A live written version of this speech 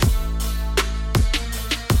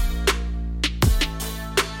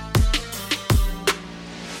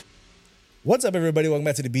What's up, everybody? Welcome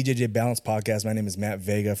back to the BJJ Balance Podcast. My name is Matt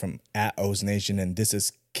Vega from @O's Nation, and this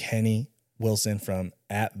is Kenny Wilson from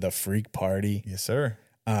 @The Party. Yes, sir.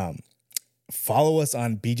 Follow us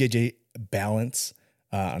on BJJ Balance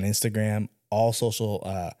on Instagram, all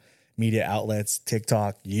social media outlets,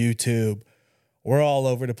 TikTok, YouTube. We're all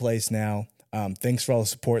over the place now. Thanks for all the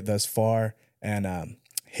support thus far, and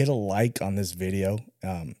hit a like on this video.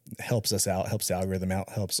 Helps us out, helps the algorithm out,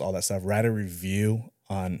 helps all that stuff. Write a review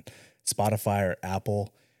on Spotify or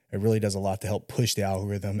Apple. It really does a lot to help push the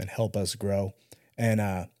algorithm and help us grow.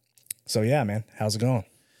 And so yeah, man, how's it going?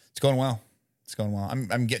 It's going well. It's going well.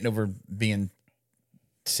 I'm getting over being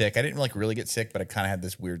sick. I didn't really get sick, but I kind of had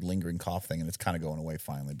this weird lingering cough thing, and it's kind of going away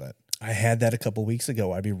finally. But I had that a couple weeks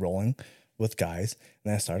ago. I'd be rolling with guys,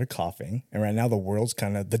 and I started coughing. And right now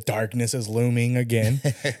the darkness is looming again,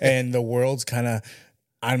 and the world's kind of.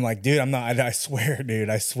 I'm like, dude, I swear, dude,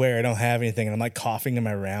 I swear I don't have anything. And I'm like coughing in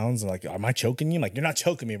my rounds. And like, am I choking you? I'm like, you're not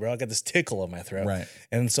choking me, bro. I got this tickle in my throat. Right.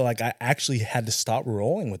 And so like, I actually had to stop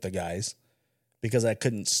rolling with the guys because I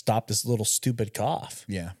couldn't stop this little stupid cough.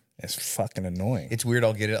 yeah, It's fucking annoying. it's weird.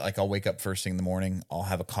 I'll get it. Like I'll wake up first thing in the morning. I'll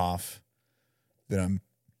have a cough. Then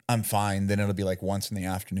I'm fine. Then it'll be like once in the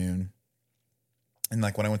afternoon. And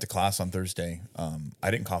like when I went to class on Thursday,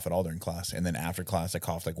 I didn't cough at all during class. And then after class, I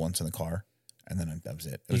coughed like once in the car. And then that was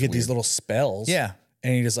it. You get these little spells. Yeah.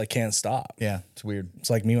 And you just like can't stop. Yeah. It's weird. It's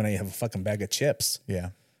like me when I have a fucking bag of chips.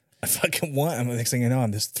 Yeah. I fucking want them. The next thing you know,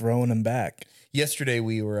 I'm just throwing them back. Yesterday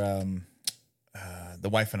we were, the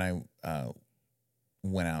wife and I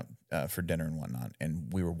went out for dinner and whatnot,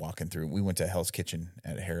 and we were walking through. We went to Hell's Kitchen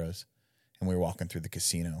at Harrah's, and we were walking through the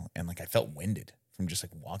casino, and like I felt winded from just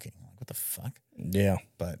like walking. I'm like, what the fuck? Yeah.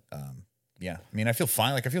 But yeah, I mean, I feel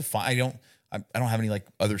fine. Like I feel fine. I don't have any like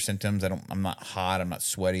other symptoms. I'm not hot. I'm not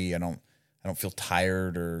sweaty. I don't feel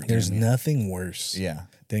tired or. There's nothing worse. Yeah.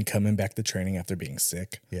 Than coming back to training after being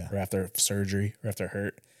sick. Yeah. Or after surgery or after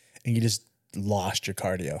hurt, and you just lost your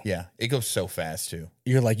cardio. Yeah, it goes so fast too.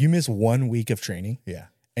 You're like, you miss 1 week of training. Yeah.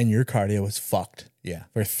 And your cardio is fucked. Yeah.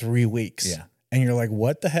 For 3 weeks. Yeah. And you're like,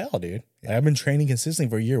 what the hell, dude? Yeah. I've been training consistently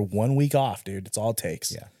for a year. 1 week off, dude. It's all it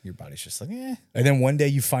takes. Yeah. Your body's just like, eh. And then one day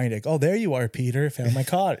you find it. Oh, there you are, Peter. Found my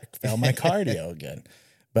cardio again.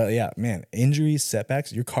 But yeah, man, injuries,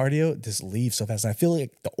 setbacks, your cardio just leaves so fast. And I feel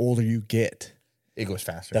like the older you get, It goes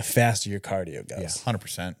faster. the faster your cardio goes. Yeah,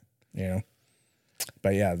 100%. You know?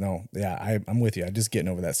 But yeah, no, yeah, I'm with you. I'm just getting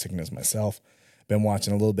over that sickness myself. Been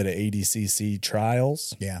watching a little bit of ADCC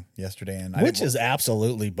trials. Yeah, yesterday, and Which is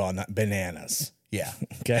absolutely bananas. yeah.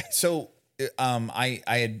 Okay. So, I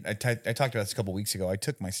talked about this a couple weeks ago. I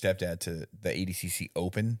took my stepdad to the ADCC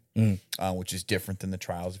Open, which is different than the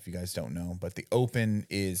trials, if you guys don't know. But the Open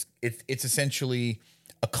is it's essentially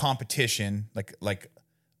a competition, like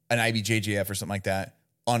an IBJJF or something like that,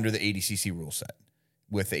 under the ADCC rule set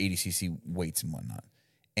with the ADCC weights and whatnot.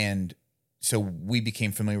 And so we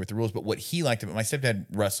became familiar with the rules. But what he liked about my stepdad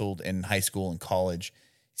wrestled in high school and college.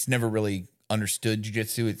 He's never really understood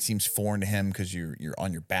jiu-jitsu. It seems foreign to him because you're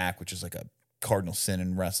on your back, which is like a cardinal sin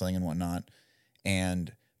in wrestling and whatnot.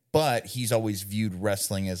 But he's always viewed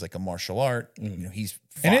wrestling as like a martial art. You know, he's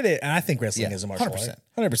fought, And I think wrestling is a martial 100%. art.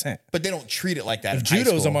 100%. but they don't treat it like that. If in high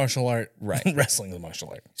judo is a school. martial art, Right. wrestling is a martial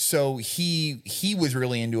art. So he was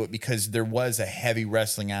really into it because there was a heavy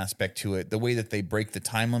wrestling aspect to it. The way that they break the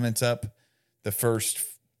time limits up, the first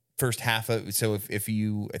half of so if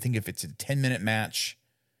it's a 10-minute match,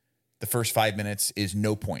 the first 5 minutes is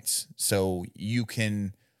no points. So you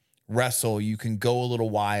can wrestle, you can go a little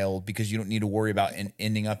wild because you don't need to worry about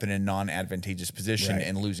ending up in a non-advantageous position Right.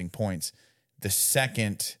 and losing points. The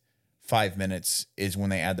second 5 minutes is when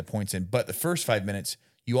they add the points in. But the first 5 minutes,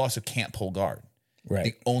 you also can't pull guard. Right.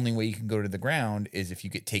 The only way you can go to the ground is if you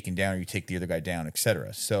get taken down or you take the other guy down,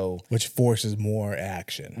 etc. So Which forces more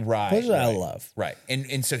action. right, Which I right, love. right,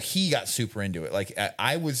 and so he got super into it. Like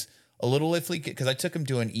I was a little iffy because I took him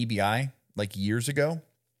to an EBI like years ago,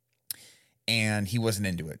 and he wasn't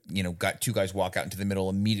into it. You know, got two guys walk out into the middle,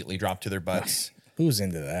 immediately drop to their butts. Who's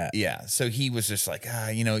into that? Yeah, so he was just like,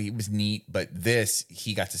 it was neat, but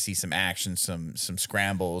he got to see some action, some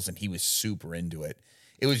scrambles, and he was super into it.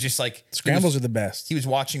 It was just like Scrambles are the best. He was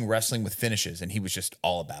watching wrestling with finishes, and he was just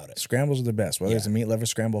all about it. Scrambles are the best, whether it's a meat lover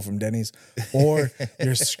scramble from Denny's or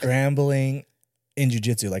you're scrambling in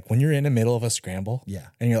jiu-jitsu. Like when you're in the middle of a scramble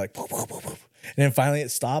and you're like, poof, poof, poof, poof, and then finally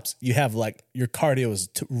it stops, you have like your cardio is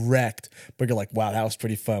wrecked, but you're like, wow, that was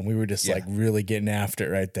pretty fun. We were just like really getting after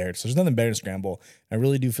it right there. So there's nothing better than scramble. I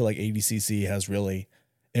really do feel like ADCC has really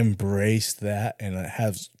embraced that and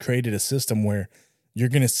has created a system where you're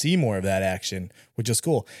going to see more of that action, which is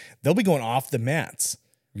cool. They'll be going off the mats.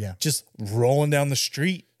 Yeah. Just rolling down the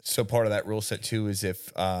street So part of that rule set too is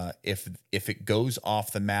if it goes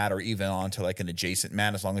off the mat or even onto like an adjacent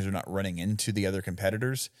mat, as long as they're not running into the other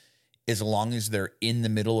competitors, as long as they're in the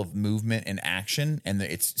middle of movement and action and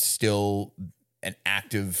it's still an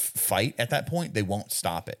active fight at that point, they won't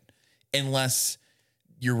stop it unless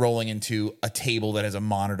you're rolling into a table that has a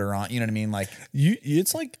monitor on. You know what I mean? Like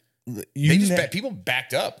it's like people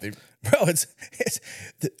backed up. Bro, it's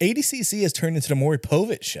the ADCC has turned into the Maury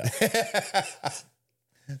Povich show.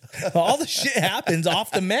 All the shit happens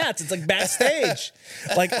off the mats. It's like backstage.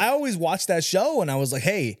 Like I always watch that show and I was like,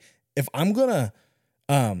 hey, if I'm gonna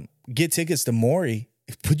get tickets to Maury,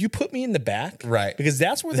 could you put me in the back? Right. Because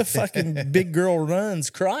that's where the fucking big girl runs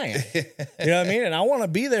crying. You know what I mean? And I want to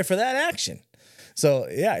be there for that action. So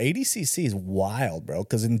yeah, ADCC is wild, bro.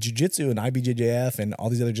 Because in jiu-jitsu and IBJJF and all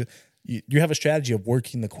these other, you have a strategy of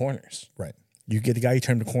working the corners. Right. You get the guy, you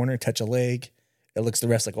turn the corner, touch a leg. It looks the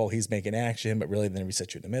rest like, oh, he's making action, but really then we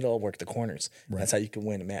set you in the middle, work the corners. Right. That's how you can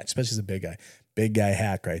win a match, especially as a big guy. Big guy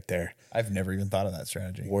hack right there. I've never even thought of that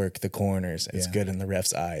strategy. Work the corners. It's good in the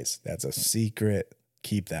ref's eyes. That's a secret.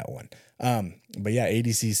 Keep that one. But yeah,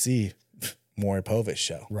 ADCC, Maury Povich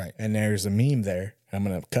show. Right. And there's a meme there. I'm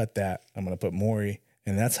going to cut that. I'm going to put Maury.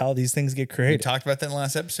 And that's how these things get created. We talked about that in the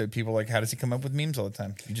last episode. People are like, how does he come up with memes all the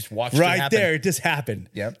time? You just watch right it happen. There. It just happened.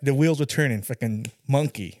 Yep. The wheels were turning. Fucking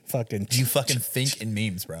monkey. Fucking. You fucking think in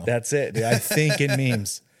memes, bro. That's it. Dude. I think in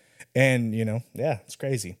memes. And, yeah, it's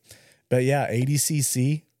crazy. But yeah,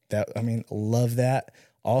 ADCC, love that.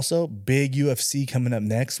 Also, big UFC coming up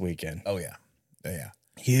next weekend. Oh, yeah. Yeah.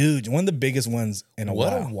 Huge. One of the biggest ones in a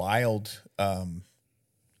while. What a wild, the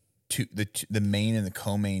main and the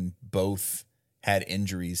co-main both had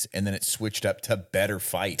injuries, and then it switched up to better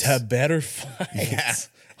fights. Yeah.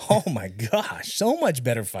 Oh my gosh, so much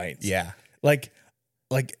better fights. Yeah. Like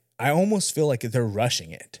I almost feel like they're rushing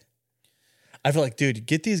it. I feel like, dude,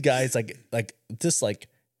 get these guys and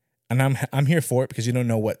I'm here for it because you don't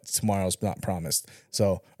know what tomorrow's not promised.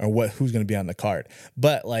 So who's going to be on the card.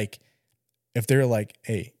 But like if they're like,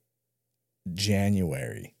 hey,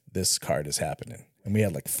 January, this card is happening. And we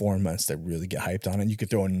had like 4 months to really get hyped on it. You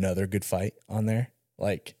could throw another good fight on there.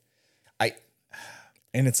 And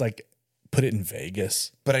it's like, put it in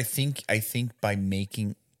Vegas. But I think by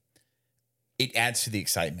making it adds to the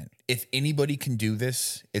excitement. If anybody can do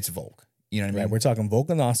this, it's Volk. You know what I mean? We're talking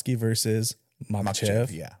Volkanovski versus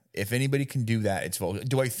Makhachev. Yeah. If anybody can do that, it's Volk.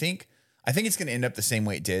 I think it's going to end up the same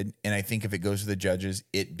way it did. And I think if it goes to the judges,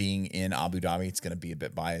 it being in Abu Dhabi, it's going to be a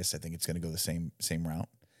bit biased. I think it's going to go the same route.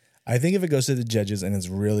 I think if it goes to the judges and it's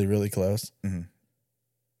really, really close,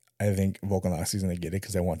 I think Volkanovski's going to get it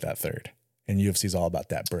because they want that third. And UFC's all about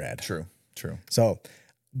that bread. True. So,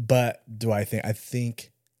 but I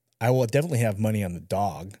think I will definitely have money on the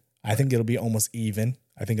dog. I think it'll be almost even.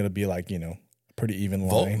 I think it'll be like, a pretty even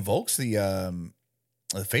line. Volk's the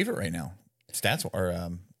favorite right now. Stats are...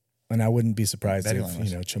 and I wouldn't be surprised if,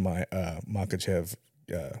 Makhachev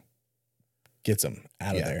gets him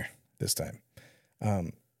out of there this time.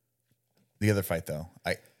 The other fight, though,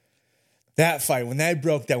 that fight when they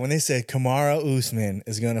broke that, when they said Kamaru Usman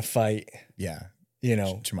is going to fight, Chimaev,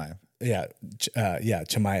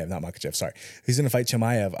 Chimaev, not Makhachev. Sorry, he's going to fight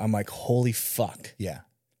Chimaev. I'm like, holy fuck, yeah,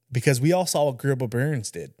 because we all saw what Gilbert Burns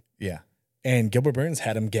did, and Gilbert Burns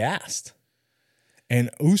had him gassed, and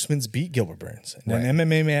Usman's beat Gilbert Burns. And in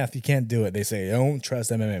MMA math, you can't do it. They say don't trust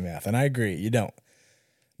MMA math, and I agree, you don't,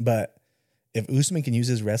 but. If Usman can use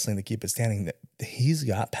his wrestling to keep it standing, he's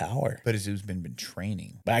got power. But has Usman been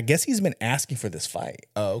training? But I guess he's been asking for this fight.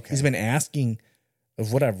 Oh, okay. He's been asking,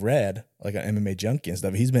 of what I've read, like on MMA Junkie and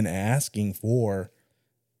stuff, he's been asking for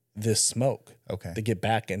this smoke. Okay. To get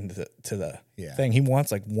back into the thing. He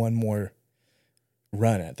wants like one more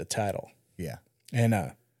run at the title. Yeah. And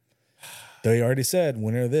they already said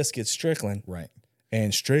winner of this gets Strickland. Right.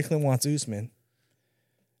 And Strickland wants Usman.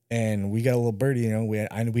 And we got a little birdie,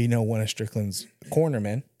 we know one of Strickland's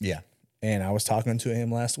cornermen. Yeah. And I was talking to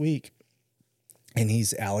him last week, and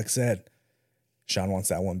Alex said, Sean wants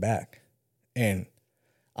that one back. And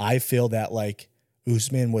I feel that like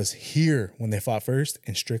Usman was here when they fought first,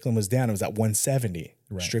 and Strickland was down. It was at 170.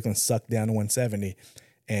 Right. Strickland sucked down to 170,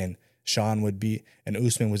 and Sean and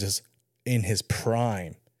Usman was just in his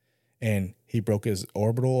prime. And he broke his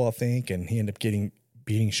orbital, I think, and he ended up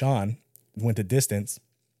beating Sean, went the distance.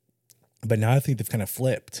 But now I think they've kind of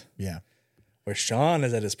flipped. Yeah. Where Sean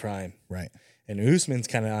is at his prime. Right. And Usman's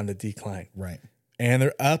kind of on the decline. Right. And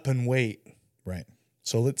they're up in weight. Right.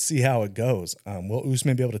 So let's see how it goes. Will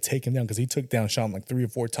Usman be able to take him down? Because he took down Sean like 3 or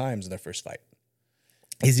 4 times in their first fight.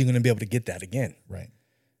 Is he going to be able to get that again? Right.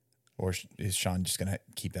 Or is Sean just going to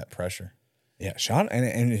keep that pressure? Yeah, Sean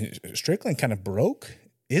and Strickland kind of broke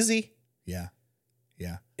Izzy. Yeah.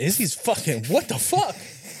 Yeah. Izzy's fucking, what the fuck?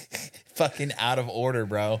 Fucking out of order,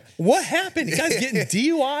 bro. What happened? The guy's getting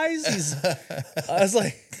DUIs. I was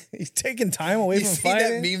like, he's taking time away You from see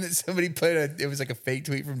fighting. that meme that somebody put? It was like a fake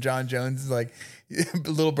tweet from John Jones. Like,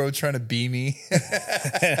 little bro trying to be me.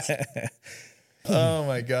 Oh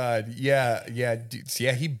my God. Yeah. Yeah. Dude,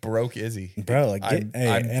 yeah. He broke Izzy. Bro, like,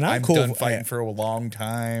 I'm cool. done fighting for a long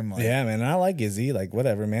time. Like, Yeah, man. I like Izzy. Like,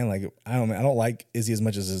 whatever, man. Like, I don't like Izzy as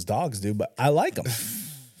much as his dogs do, but I like him.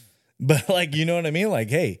 But like, you know what I mean? Like,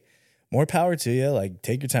 hey, more power to you. Like,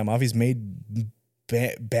 take your time off. He's made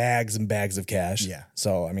bags and bags of cash. Yeah.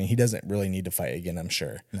 So, I mean, he doesn't really need to fight again, I'm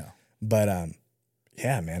sure. No. But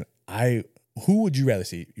yeah, man. Who would you rather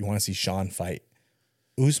see? You want to see Sean fight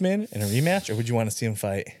Usman in a rematch, or would you want to see him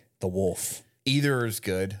fight the Wolf? Either is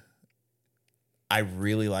good. I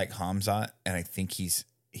really like Hamzat, and I think he's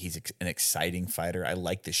an exciting fighter. I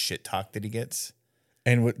like the shit talk that he gets.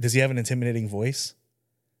 And does he have an intimidating voice?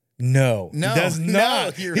 No, No, he does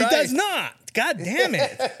not. you're He right. does not. God damn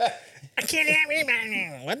it! I can't have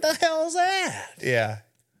anybody. What the hell is that? Yeah.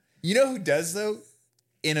 You know who does though?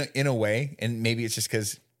 In a way, and maybe it's just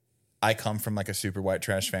because I come from like a super white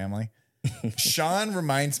trash family. Sean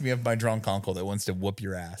reminds me of my drunk uncle that wants to whoop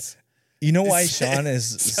your ass. You know why Sean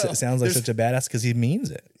sounds like there's- such a badass? Because he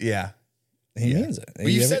means it. Yeah. He means it. Well,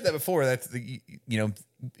 you said that before. That's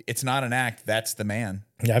it's not an act. That's the man.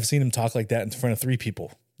 Yeah, I've seen him talk like that in front of 3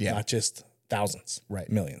 people. Yeah. Not just thousands. Right.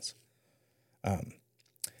 Millions.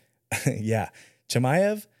 Yeah.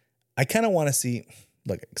 Chimaev, I kind of want to see,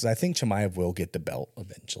 look, because I think Chimaev will get the belt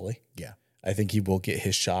eventually. Yeah. I think he will get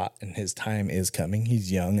his shot and his time is coming.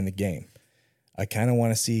 He's young in the game. I kind of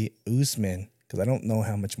want to see Usman because I don't know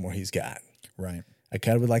how much more he's got. Right. I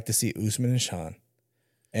kind of would like to see Usman and Sean.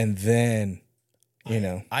 And then,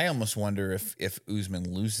 I almost wonder if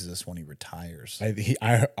Usman loses this when he retires.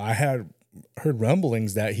 I had heard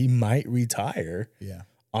rumblings that he might retire Yeah.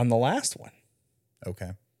 on the last one.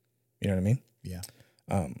 Okay. You know what I mean? Yeah.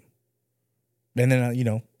 And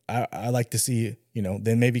then, I like to see,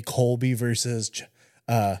 then maybe Colby versus,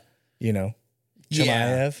 Chimaev.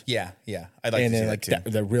 Yeah. Yeah. I'd like And to see then that like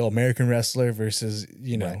too. the real American wrestler versus,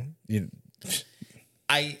 Right.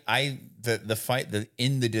 The fight, the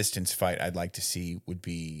in the distance fight I'd like to see would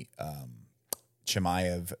be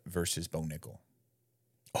Chimaev versus Bo Nickel.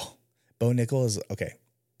 Bo Nickel is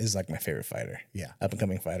like my favorite fighter. Yeah. Up and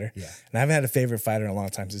coming fighter. Yeah. And I haven't had a favorite fighter in a long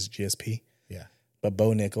time since GSP. Yeah. But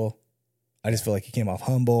Bo Nickel, I just feel like he came off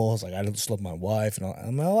humble. I was like, I just love my wife.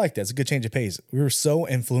 And I like that. It's a good change of pace. We were so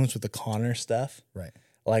influenced with the Connor stuff. Right.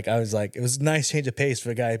 Like, I was like, it was a nice change of pace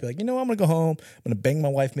for a guy to be like, I'm going to go home. I'm going to bang my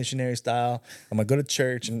wife missionary style. I'm going to go to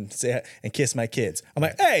church and kiss my kids. I'm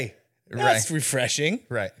like, hey, that's refreshing.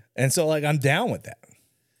 Right. And so, like, I'm down with that.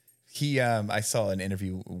 I saw an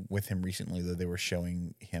interview with him recently that they were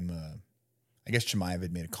showing him. I guess Chimaev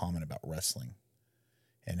had made a comment about wrestling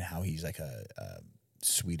and how he's like a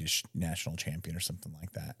Swedish national champion or something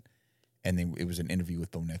like that. And it was an interview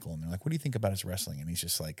with Bo Nickel, and they're like, "What do you think about his wrestling?" And he's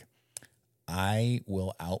just like, "I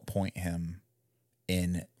will outpoint him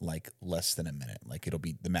in like less than a minute. Like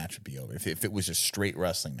the match would be over. If it was a straight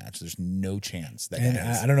wrestling match, there's no chance that." And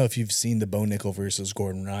I don't know if you've seen the Bo Nickel versus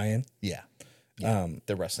Gordon Ryan. Yeah.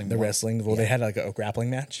 The wrestling. The one. wrestling. Well, they had like a grappling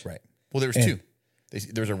match. Right. Well, there was two.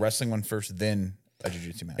 There was a wrestling one first, then a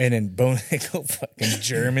jiu-jitsu match. And then Bo Nickel fucking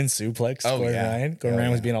German suplex Gordon Ryan. Gordon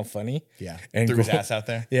Ryan was being all funny. Yeah. And Threw his ass out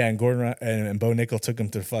there. Yeah, and Gordon Ryan, and Bo Nickel took him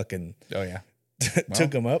to fucking Oh, yeah.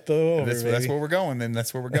 took him up though. That's where we're going. Then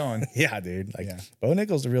that's where we're going. Yeah, dude. Like Yeah. Bo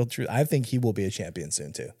Nickel's the real truth. I think he will be a champion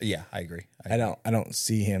soon too. Yeah, I agree. I don't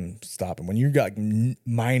see him stopping. When you got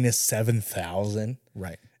minus 7,000,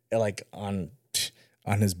 Right. like on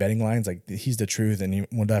his betting lines, like he's the truth. And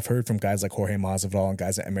what I've heard from guys like Jorge Masvidal and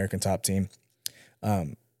guys at American Top Team,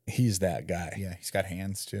 he's that guy. Yeah, he's got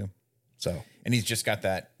hands too. So And he's just got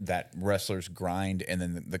that wrestler's grind, and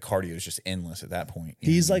then the cardio is just endless at that point.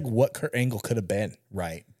 he's like what Kurt Angle could have been.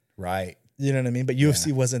 Right. Right. You know what I mean? But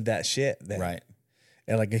UFC wasn't that shit then. Right.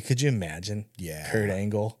 And like, could you imagine? Yeah. Kurt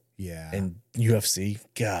Angle. Yeah. And UFC.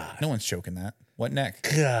 God. No one's choking that. What neck?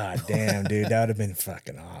 God damn, dude. That would have been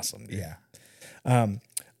fucking awesome. Dude. Yeah.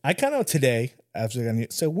 I kind of today,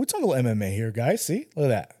 so we're talking about MMA here, guys. See?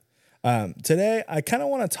 Look at that. Today, I kind of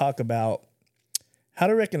want to talk about how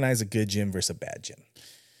to recognize a good gym versus a bad gym.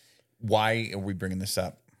 Why are we bringing this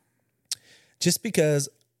up? Just because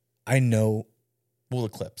I know, Well, the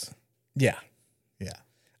clips. yeah.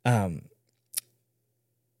 Yeah.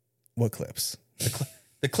 What clips?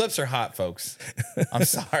 The clips are hot, folks. I'm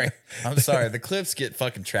sorry. The clips get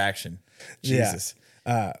fucking traction. Jesus.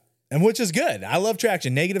 And which is good. I love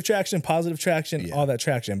traction, negative traction, positive traction, all that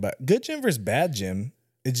traction. But good gym versus bad gym,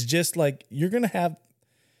 it's just like you're going to have,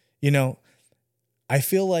 I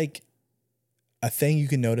feel like a thing you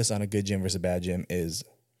can notice on a good gym versus a bad gym is,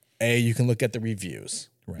 you can look at the reviews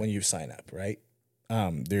when you sign up, right?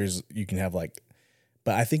 You can have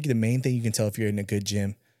but I think the main thing you can tell if you're in a good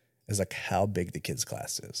gym is like how big the kids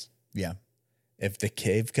class is. Yeah. If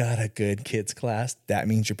they've got a good kids class, that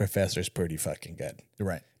means your professor's pretty fucking good. You're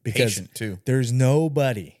right. Because patient too. There's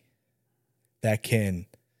nobody that can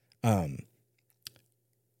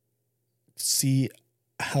see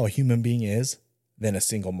how a human being is than a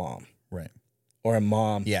single mom. Right. Or a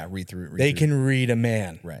mom. Yeah, read through. They can read a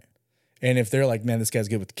man. Right. And if they're like, man, this guy's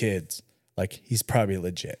good with kids, like he's probably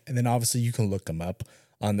legit. And then obviously you can look them up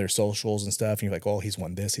on their socials and stuff. And you're like, oh, he's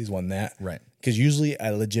won this, he's won that. Right. Because usually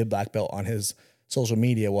a legit black belt on his social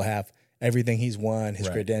media will have everything he's won, his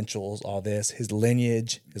credentials, all this, his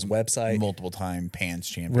lineage, his website. Multiple time PANS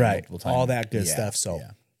champion. Right. Multiple time. All that good stuff. So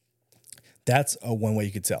that's one way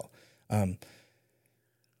you could tell. But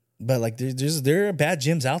like there are bad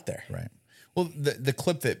gyms out there. Right. Well, the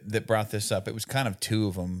clip that brought this up, it was kind of two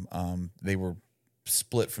of them. They were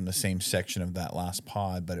split from the same section of that last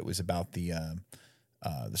pod, but it was about the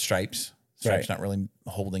stripes. Stripes not really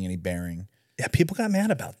holding any bearing. Yeah, people got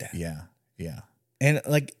mad about that. Yeah, yeah. And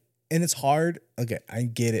it's hard. Okay, I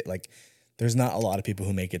get it. Like, there's not a lot of people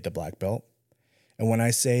who make it to black belt. And when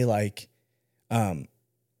I say you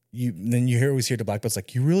always hear the black belts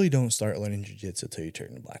like, you really don't start learning jiu-jitsu until you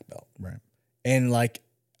turn to black belt. Right. And like,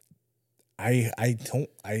 I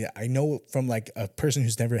know from like a person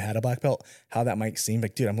who's never had a black belt how that might seem.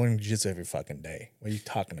 Like, dude, I'm learning jiu-jitsu every fucking day. What are you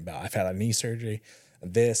talking about? I've had a knee surgery,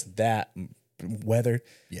 this, that, weather.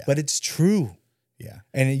 Yeah. But it's true. Yeah.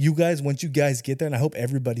 And once you guys get there, and I hope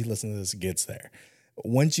everybody listening to this gets there.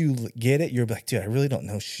 Once you get it, you're like, dude, I really don't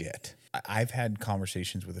know shit. I've had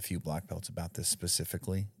conversations with a few black belts about this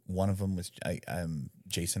specifically. One of them was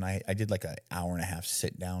Jason. I did like an hour and a half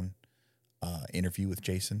sit down interview with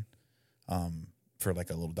Jason for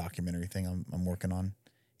like a little documentary thing I'm working on.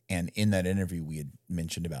 And in that interview, we had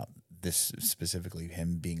mentioned about this specifically,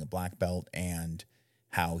 him being a black belt and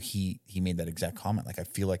how he made that exact comment. Like, I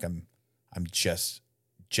feel like I'm just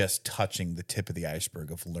touching the tip of the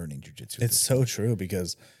iceberg of learning jiu-jitsu. It's so true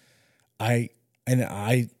because I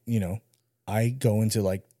go into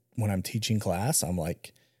like when I'm teaching class, I'm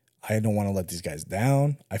like, I don't want to let these guys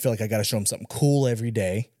down. I feel like I got to show them something cool every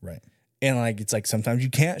day. Right. And like, it's like, sometimes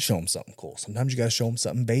you can't show them something cool. Sometimes you got to show them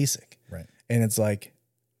something basic. Right. And it's like,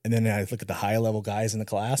 and then I look at the high level guys in the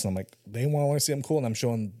class and I'm like, they want to learn something cool. And I'm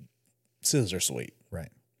showing scissor sweep. Right.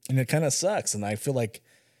 And it kind of sucks. And I feel like,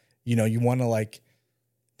 you want to like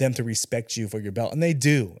them to respect you for your belt, and they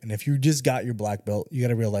do. And if you just got your black belt, you got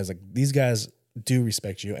to realize like these guys do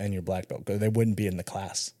respect you and your black belt because they wouldn't be in the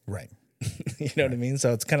class. Right. You know what I mean?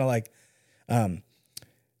 So it's kind of like,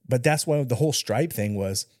 but that's why the whole stripe thing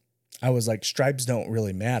was, I was like, stripes don't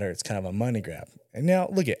really matter. It's kind of a money grab. And now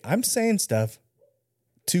look I'm saying stuff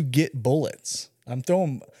to get bullets. I'm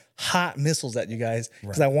throwing hot missiles at you guys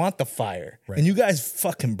because I want the fire. Right. And you guys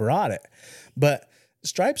fucking brought it. But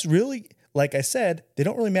stripes really, like I said, they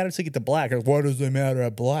don't really matter until you get to black. Like, why does they matter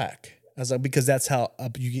at black? I was like, because that's how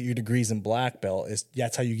up you get your degrees in black belt.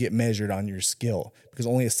 That's how you get measured on your skill. Because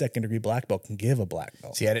only a second degree black belt can give a black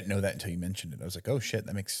belt. See, I didn't know that until you mentioned it. I was like, oh shit,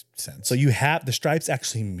 that makes sense. So you have the stripes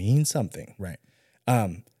actually mean something. Right.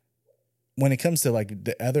 When it comes to like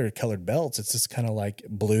the other colored belts, it's just kind of like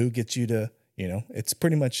blue gets you to, it's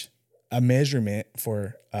pretty much a measurement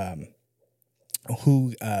for how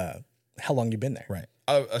long you've been there. Right.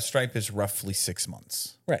 A stripe is roughly 6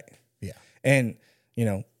 months. Right. Yeah. And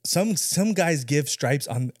some guys give stripes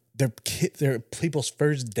on their people's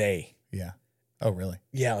first day. Yeah. Oh, really?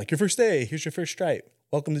 Yeah, like your first day. Here's your first stripe.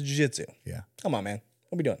 Welcome to jiu-jitsu. Yeah. Come on, man.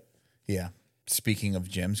 What are we doing? Yeah. Speaking of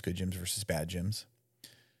gyms, good gyms versus bad gyms.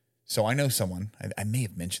 So I know someone, I may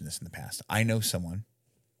have mentioned this in the past. I know someone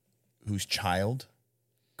whose child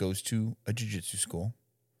goes to a jiu-jitsu school.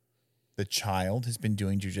 The child has been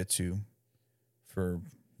doing jiu-jitsu for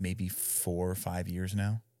maybe 4 or 5 years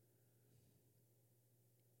now.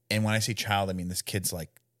 And when I say child, I mean this kid's like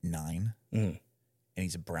 9 and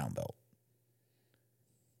he's a brown belt.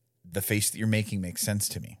 The face that you're making makes sense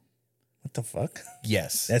to me. What the fuck?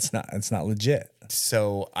 Yes. That's not legit.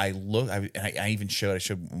 So I showed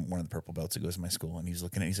one of the purple belts that goes to my school, and he's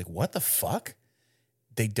looking at it, he's like, what the fuck?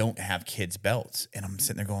 They don't have kids' belts. And I'm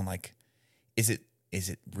sitting there going like, is it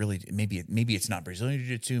really, maybe it's not Brazilian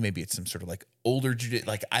Jiu-Jitsu, maybe it's some sort of like older Jiu-Jitsu,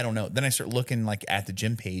 like I don't know. Then I start looking like at the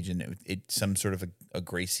gym page, and it's some sort of a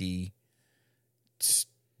Gracie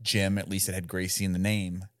gym, at least it had Gracie in the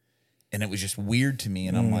name. and it was just weird to me.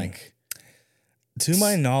 And I'm like, to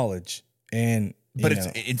my knowledge, and but it's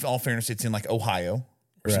in all fairness, it's in like Ohio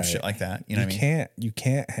or some shit like that. You know what I mean?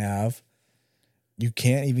 You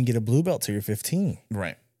can't even get a blue belt till you're 15.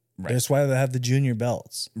 Right. That's why they have the junior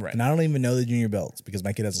belts. Right. And I don't even know the junior belts because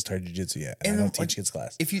my kid hasn't started jiu-jitsu yet. And I don't teach kids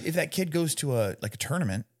class. If that kid goes to a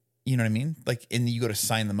tournament, you know what I mean? Like, and you go to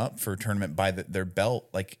sign them up for a tournament by their belt,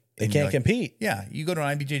 like they can't compete. Yeah. You go to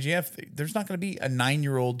an IBJJF, there's not going to be a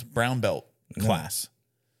 9-year-old brown belt class.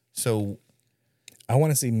 So I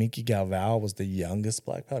want to see Mickey Galval was the youngest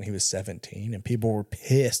black belt. He was 17 and people were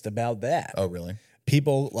pissed about that. Oh, really?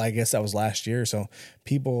 People, I guess that was last year. So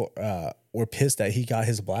people were pissed that he got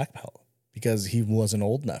his black belt because he wasn't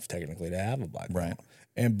old enough technically to have a black belt.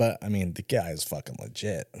 Right. But I mean, the guy is fucking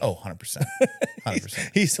legit. Oh, 100%.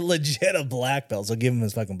 100%. He's legit a black belt. So give him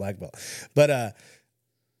his fucking black belt. But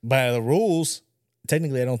by the rules,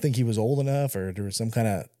 technically, I don't think he was old enough or there was some kind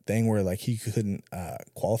of thing where like he couldn't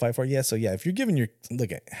qualify for it. Yeah. So yeah, if you're giving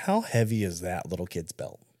look at how heavy is that little kid's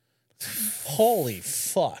belt? Holy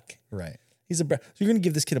fuck. Right. So you're going to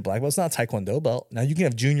give this kid a black belt. It's not a Taekwondo belt. Now you can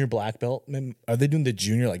have junior black belt. I mean, are they doing the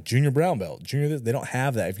junior brown belt? Junior this? They don't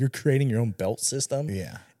have that. If you're creating your own belt system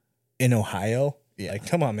in Ohio, like,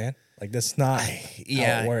 come on, man. Like, that's not how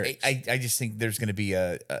it works. I just think there's going to be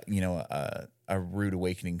a rude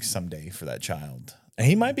awakening someday for that child. And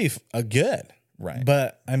he might be a good. Right.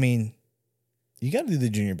 But, I mean, you got to do the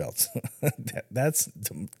junior belts. That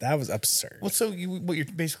was absurd. Well, so what you're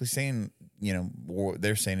basically saying, what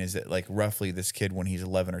they're saying is that like roughly this kid when he's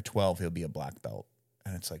 11 or 12, he'll be a black belt.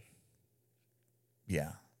 And it's like,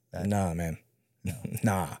 yeah. Nah, man. No.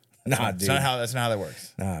 Nah, dude. That's not how that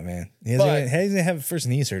works. Nah, man. He hasn't even have first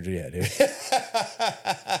knee surgery yet, dude.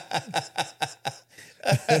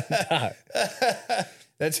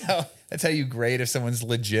 That's how you grade if someone's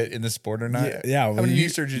legit in the sport or not. Yeah. How many knee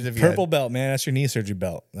surgeries have you Purple had? belt, man. That's your knee surgery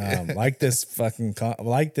belt. Like this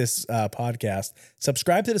podcast.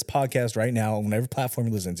 Subscribe to this podcast right now on whatever platform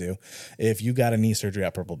you listen to. If you got a knee surgery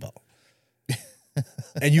at purple belt,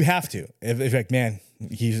 and you have to. If like, man,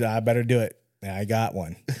 I better do it. Yeah, I got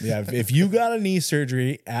one. Yeah. If you got a knee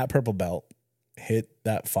surgery at purple belt, hit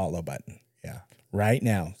that follow button. Yeah. Right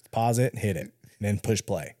now. Pause it, hit it, and then push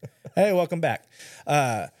play. Hey, welcome back.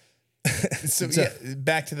 So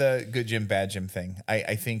back to the good gym, bad gym thing.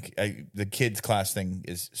 I think the kids class thing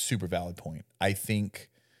is super valid point. I think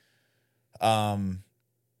gym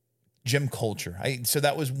culture. So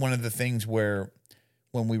that was one of the things where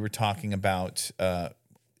when we were talking about the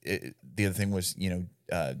other thing was,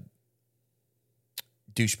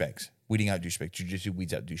 douchebags, weeding out douchebags. Jiu-jitsu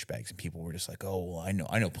weeds out douchebags, and people were just like, "Oh, well, I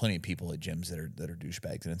know plenty of people at gyms that are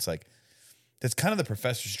douchebags," and it's like that's kind of the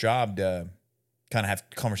professor's job to kind of have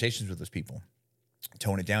conversations with those people,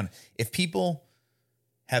 tone it down. If people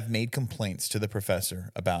have made complaints to the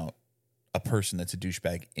professor about a person that's a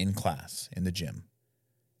douchebag in class in the gym,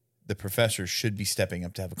 the professor should be stepping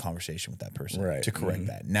up to have a conversation with that person to correct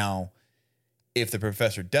that. Now, if the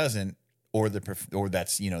professor doesn't, or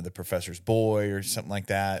that's the professor's boy or something like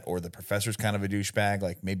that, or the professor's kind of a douchebag,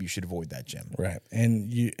 like maybe you should avoid that gym. Right. And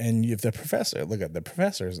if the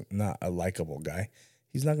professor is not a likable guy,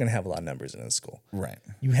 he's not going to have a lot of numbers in his school. Right.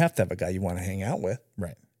 You have to have a guy you want to hang out with.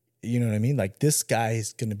 Right. You know what I mean? Like this guy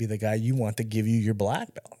is going to be the guy you want to give you your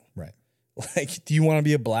black belt. Right. Like, do you want to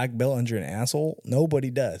be a black belt under an asshole?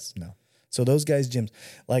 Nobody does. No. So those guys' gyms,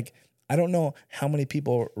 like, I don't know how many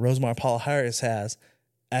people Rosemar Palaharis has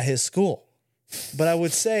at his school, but I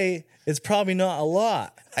would say it's probably not a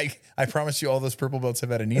lot. I promise you all those purple belts have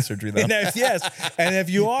had a knee surgery though. Yes. And if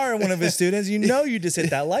you are one of his students, you just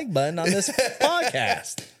hit that like button on this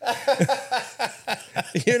podcast.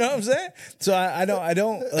 You know what I'm saying? So I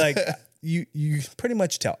don't like you pretty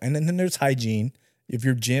much tell. And then there's hygiene. If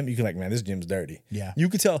your gym, you can like, man, this gym's dirty. Yeah. You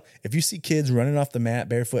could tell if you see kids running off the mat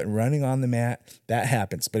barefoot and running on the mat, that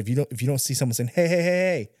happens. But if you don't see someone saying,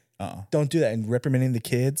 hey, don't do that, and reprimanding the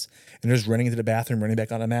kids and they're just running into the bathroom, running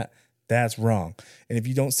back on the mat, that's wrong. And if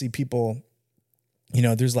you don't see people,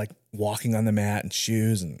 there's like walking on the mat and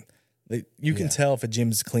shoes, and you can tell if a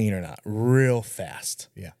gym's clean or not real fast.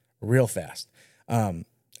 Yeah. Real fast.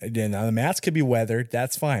 Again, now the mats could be weathered,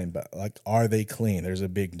 that's fine, but like, are they clean? There's a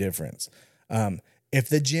big difference. If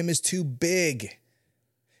the gym is too big,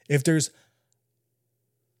 if there's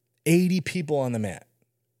 80 people on the mat,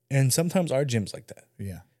 and sometimes our gym's like that.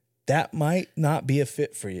 Yeah. That might not be a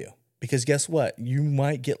fit for you, because guess what? You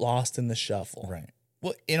might get lost in the shuffle. Right.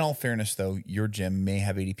 Well, in all fairness, though, your gym may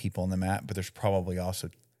have 80 people on the mat, but there's probably also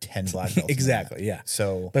 10 black belts. Exactly. Yeah.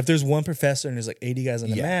 So, but if there's one professor and there's like 80 guys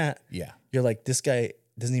on the mat, you're like, this guy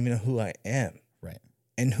doesn't even know who I am. Right.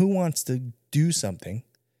 And who wants to do something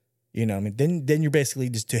You know, I mean, then you're basically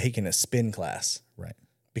just taking a spin class Right.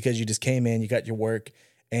 because you just came in, you got your work,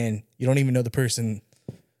 and you don't even know the person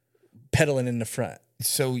pedaling in the front.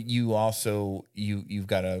 So you also you've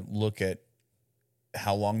got to look at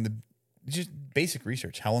how long just basic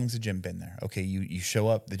research. How long's the gym been there? Okay, you show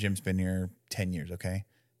up, the gym's been here 10 years, okay?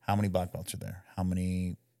 How many black belts are there? How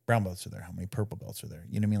many brown belts are there? How many purple belts are there?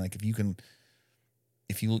 You know what I mean? Like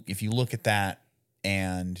if you look at that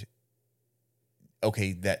and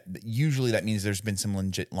okay, that usually that means there's been some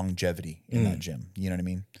longevity in that gym. You know what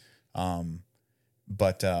I mean?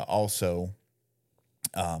 But also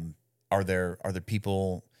are there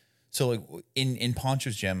people? So like in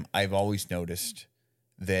Poncho's gym, I've always noticed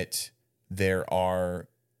that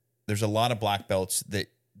there's a lot of black belts that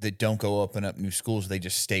don't go open up new schools. They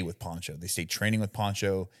just stay with Poncho. They stay training with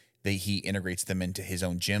Poncho. He integrates them into his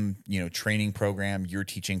own gym, training program. You're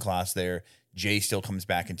teaching class there. Jay still comes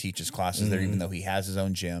back and teaches classes there, even though he has his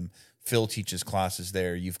own gym. Phil teaches classes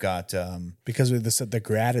there. You've got because of the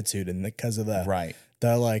gratitude and because of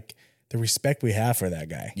the respect we have for that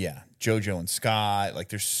guy. Yeah, JoJo and Scott. Like,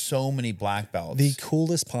 there's so many black belts. The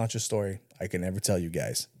coolest Poncho story I can ever tell you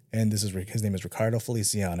guys, and his name is Ricardo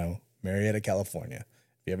Feliciano, Marietta, California.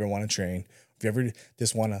 If you ever want to train, if you ever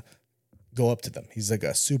just want to go up to them, he's like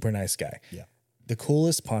a super nice guy. Yeah. The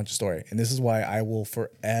coolest Poncho story, and this is why I will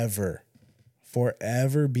forever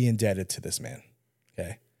be indebted to this man.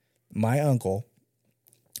 Okay. My uncle,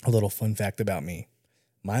 a little fun fact about me.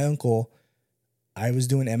 My uncle, I was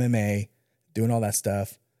doing MMA, doing all that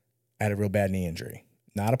stuff. I had a real bad knee injury.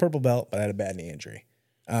 Not a purple belt, but I had a bad knee injury.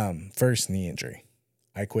 First knee injury.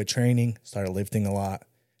 I quit training, started lifting a lot,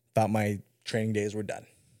 thought my training days were done.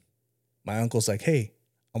 My uncle's like, hey,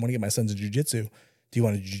 I want to get my sons in jiu-jitsu. Do you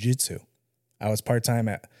want to jiu-jitsu? I was part-time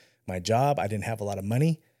at my job. I didn't have a lot of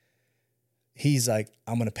money. He's like,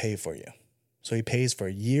 I'm going to pay for you. So he pays for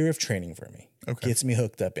a year of training for me. Okay. Gets me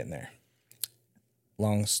hooked up in there.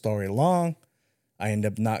 Long story long, I end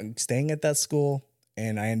up not staying at that school,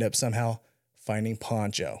 and I end up somehow finding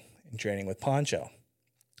Poncho and training with Poncho.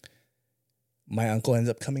 My uncle ends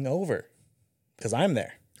up coming over because I'm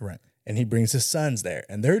there. Right. And he brings his sons there,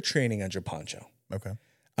 and they're training under Poncho. Okay.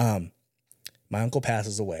 My uncle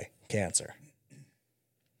passes away, cancer.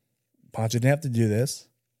 Poncho didn't have to do this.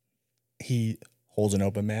 He holds an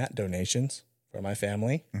open mat, donations for my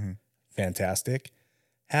family. Mm-hmm. Fantastic.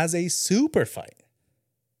 Has a super fight.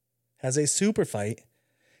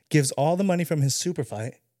 Gives all the money from his super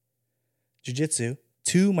fight, jiu-jitsu,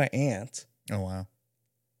 to my aunt. Oh, wow.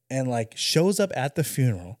 And like shows up at the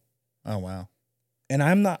funeral. Oh, wow.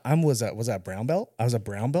 And was that brown belt? I was a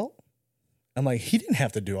brown belt. I'm like, he didn't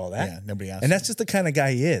have to do all that. Yeah, nobody asked. And that's just the kind of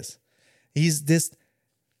guy he is. He's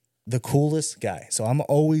the coolest guy. So I'm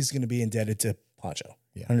always going to be indebted to Poncho.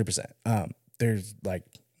 Yeah. 100%. There's like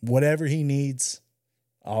whatever he needs,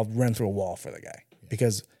 I'll run through a wall for the guy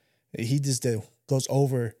because he just goes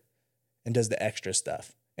over and does the extra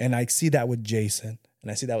stuff. And I see that with Jason,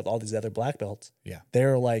 and I see that with all these other black belts. Yeah.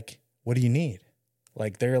 They're like, what do you need?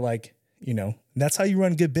 Like, they're like, that's how you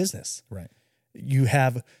run good business. Right. You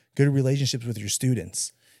have good relationships with your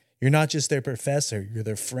students. You're not just their professor, you're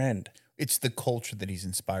their friend. It's the culture that he's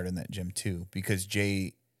inspired in that gym too, because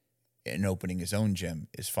Jay, in opening his own gym,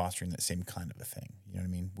 is fostering that same kind of a thing. You know what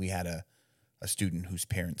I mean? We had a student whose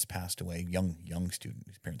parents passed away, young student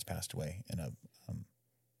whose parents passed away in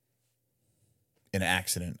an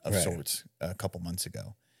accident of sorts a couple months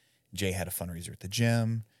ago. Jay had a fundraiser at the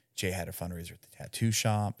gym. Jay had a fundraiser at the tattoo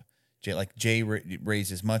shop. Jay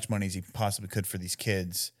raised as much money as he possibly could for these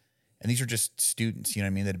kids. And these are just students, you know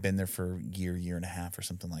what I mean, that have been there for a year and a half or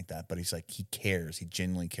something like that. But he's like, he cares. He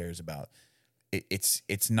genuinely cares about it.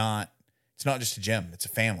 It's not just a gym. It's a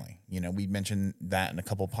family. We mentioned that in a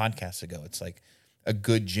couple of podcasts ago. It's like a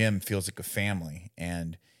good gym feels like a family.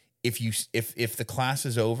 And if the class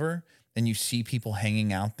is over and you see people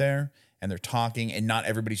hanging out there and they're talking and not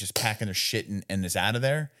everybody's just packing their shit and is out of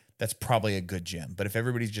there, that's probably a good gym. But if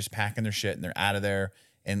everybody's just packing their shit and they're out of there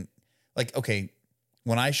and like, okay,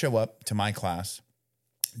 when I show up to my class,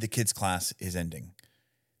 the kids' class is ending.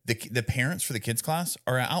 The parents for the kids' class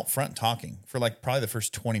are out front talking for like probably the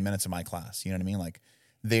first 20 minutes of my class. You know what I mean? Like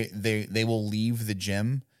they will leave the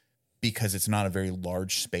gym because it's not a very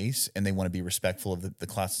large space and they want to be respectful of the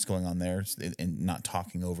class that's going on there and not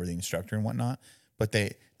talking over the instructor and whatnot. But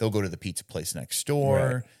they'll go to the pizza place next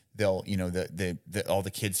door. Right. They'll, all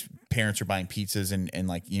the kids' parents are buying pizzas and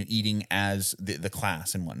like, eating as the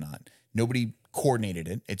class and whatnot. Nobody coordinated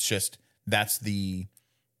it. It's just, that's the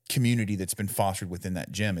community that's been fostered within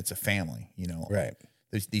that gym. It's a family, Right.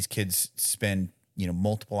 These kids spend,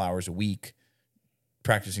 multiple hours a week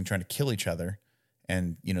practicing, trying to kill each other.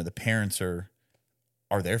 and the parents are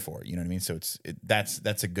there for it. You know what I mean? So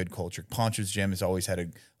that's a good culture. Poncho's Gym has always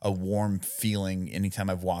had a warm feeling anytime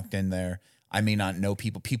I've walked in there. I may not know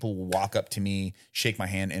people. People will walk up to me, shake my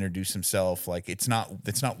hand, introduce himself. Like it's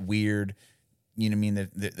not weird. You know what I mean? That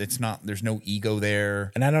it's not. There's no ego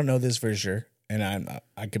there. And I don't know this for sure, and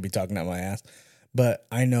I could be talking out my ass, but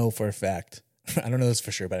I know for a fact. I don't know this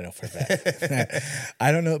for sure, but I know for a fact.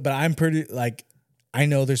 I don't know, but I'm pretty like I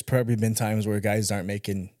know there's probably been times where guys aren't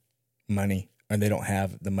making money or they don't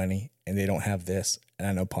have the money and they don't have this. And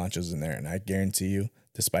I know Poncho's in there, and I guarantee you,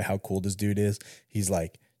 despite how cool this dude is, he's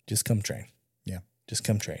like, just come train. Yeah. Just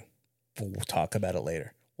come train. We'll talk about it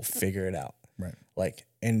later. We'll figure it out. Right. Like,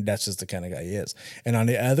 and that's just the kind of guy he is. And on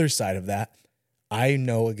the other side of that, I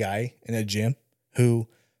know a guy in a gym who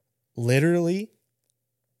literally,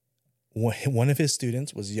 one of his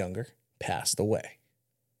students was younger, passed away.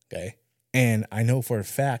 Okay. And I know for a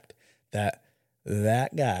fact that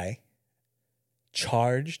guy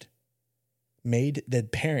made the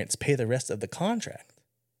parents pay the rest of the contract.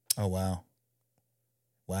 Oh, wow.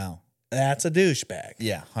 Wow. That's a douchebag.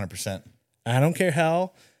 Yeah, 100%. I don't care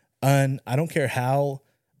how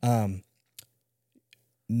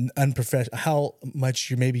unprofessional, how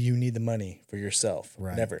much you need the money for yourself,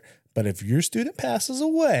 right? Whatever. But if your student passes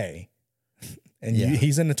away, and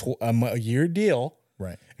he's in a year deal,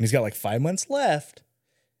 right, and he's got like 5 months left,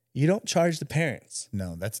 you don't charge the parents.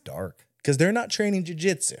 No, that's dark because they're not training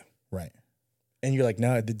jiu-jitsu, right? And you're like,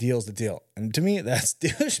 no, the deal's the deal. And to me, that's you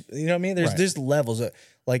know what I mean. There's levels of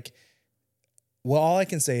like. Well, all I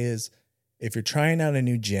can say is, if you're trying out a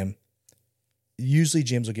new gym, usually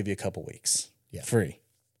gyms will give you a couple weeks free.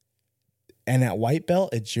 And at white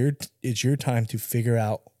belt, it's your time to figure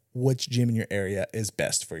out which gym in your area is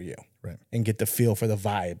best for you, right? And get the feel for the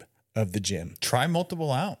vibe of the gym. Try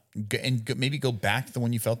multiple out, and maybe go back to the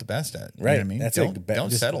one you felt the best at. Right. You know what I mean? That's don't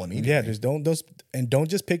settle immediately. Yeah, don't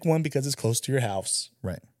just pick one because it's close to your house.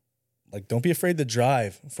 Right. Like, don't be afraid to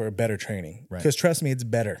drive for a better training. Right. Because trust me, it's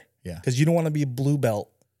better. Yeah. Because you don't want to be a blue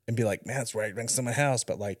belt and be like, man, it's right next to my house.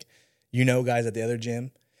 But like, guys at the other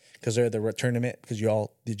gym, because they're at the tournament, because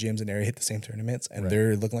the gyms in the area hit the same tournaments, and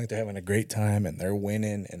they're looking like they're having a great time and they're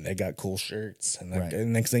winning and they got cool shirts. And like,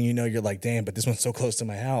 and next thing you know, you're like, damn, but this one's so close to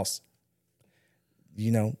my house.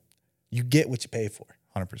 You get what you pay for.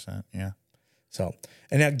 100%. Yeah. So,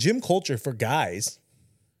 and now gym culture for guys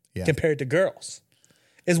compared to girls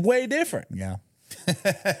is way different. Yeah.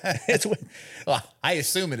 It's well, I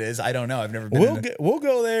assume it is. I don't know. I've never been. We'll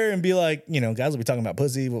go there and be like, guys will be talking about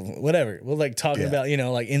pussy, whatever. We'll like talking about,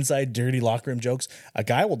 like inside dirty locker room jokes. A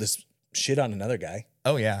guy will just shit on another guy.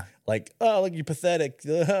 Oh yeah. Like, oh, like you're pathetic.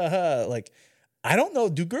 Like, I don't know.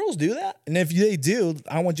 Do girls do that? And if they do,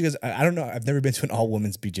 I want you guys. I don't know. I've never been to an all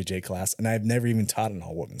women's BJJ class, and I've never even taught an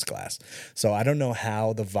all women's class, so I don't know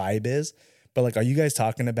how the vibe is. But like, are you guys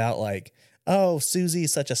talking about like, oh,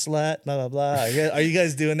 Susie's such a slut, blah, blah, blah. Are you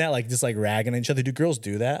guys doing that? Like, just like ragging on each other? Do girls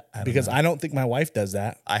do that? Because I don't think my wife does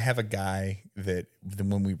that. I have a guy that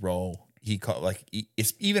when we roll,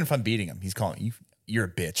 it's, even if I'm beating him, he's calling you, you're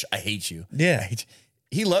a bitch. I hate you. Yeah.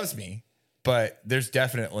 He loves me, but there's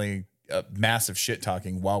definitely a massive shit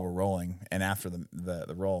talking while we're rolling and after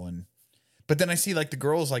the roll. But then I see like the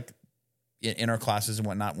girls, like, in our classes and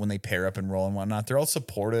whatnot, when they pair up and roll and whatnot, they're all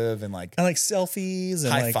supportive and like selfies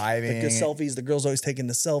and high-fiving. Like good selfies. The girls always taking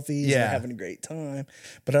the selfies. Yeah, and they're having a great time.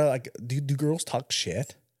 But I like, do girls talk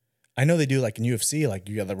shit? I know they do. Like in UFC, like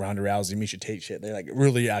you got the Ronda Rousey, Miesha Tate shit. They like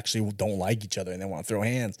really actually don't like each other and they want to throw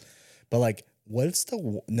hands. But like, what's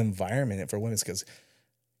the environment for women? Because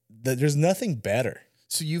there's nothing better.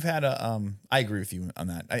 So you've had I agree with you on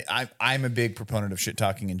that. I'm a big proponent of shit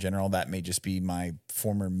talking in general. That may just be my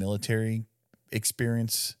former military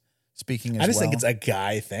experience speaking as I just well. think it's a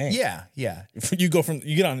guy thing. Yeah, yeah. If you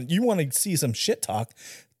want to see some shit talk,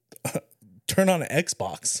 turn on an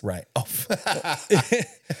Xbox. Right. Oh.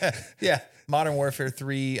 Yeah. Modern Warfare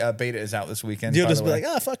 3 beta is out this weekend. You'll just be like,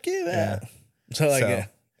 oh, fuck you, man. Yeah. So like, yeah.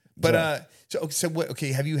 But so what?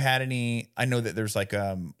 Okay, have you had any? I know that there's like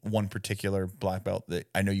one particular black belt that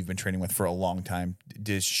I know you've been training with for a long time.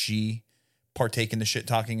 Does she partake in the shit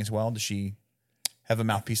talking as well? Does she have a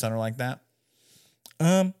mouthpiece on her like that?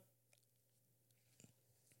 I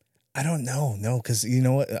don't know. No, because you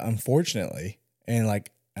know what? Unfortunately, so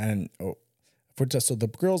the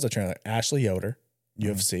girls that train, like Ashley Yoder,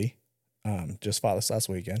 UFC, just fought this last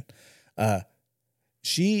weekend.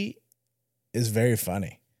 She is very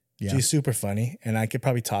funny. Yeah. She's super funny, and I could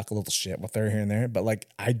probably talk a little shit with her here and there. But like,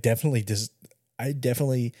 I definitely kind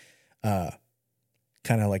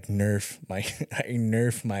of like nerf my.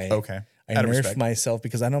 Okay. I nerf myself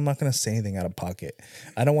because I'm not going to say anything out of pocket.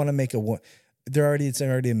 I don't want to make it's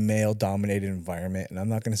already a male dominated environment, and I'm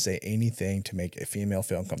not going to say anything to make a female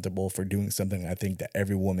feel uncomfortable for doing something I think that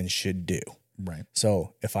every woman should do. Right.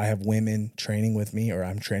 So if I have women training with me or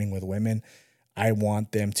I'm training with women, I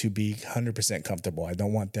want them to be 100% comfortable. I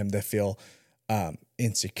don't want them to feel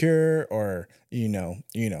insecure or,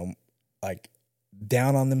 like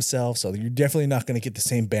down on themselves. So you're definitely not going to get the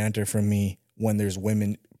same banter from me when there's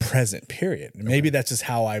women present, period. Maybe that's just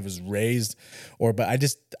how I was raised,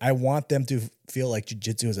 but I want them to feel like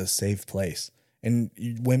jiu-jitsu is a safe place. And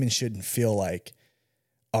women shouldn't feel like,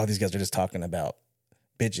 oh, these guys are just talking about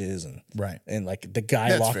bitches and like the guy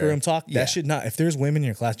That's locker fair. room talk. Yeah. That should not, if there's women in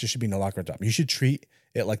your class, there should be no locker room talk. You should treat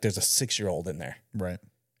it like there's a 6-year-old in there. Right.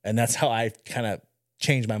 And that's how I kind of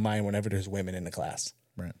change my mind whenever there's women in the class.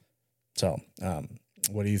 Right. So,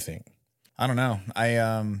 what do you think? I don't know.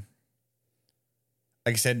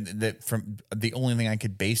 Like I said, that from the only thing I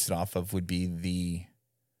could base it off of would be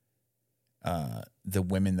the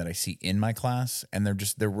women that I see in my class, and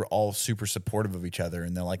they're all super supportive of each other,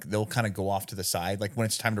 and they'll kind of go off to the side. Like when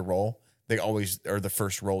it's time to roll, they always are the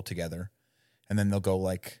first roll together, and then they'll go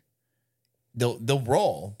like they'll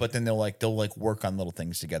roll, but then they'll work on little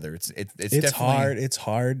things together. It's definitely hard. It's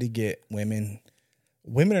hard to get women.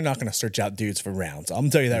 Women are not going to search out dudes for rounds. I'm going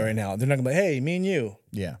to tell you that right now. They're not going to be like, hey, me and you.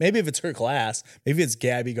 Yeah. Maybe if it's her class, maybe it's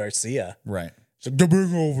Gabby Garcia. Right. It's like,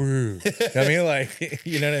 bring over here. I mean, like,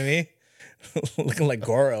 you know what I mean? Looking like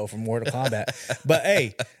Goro from Mortal Kombat. But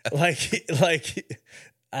hey,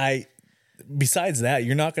 besides that,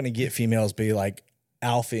 you're not going to get females be like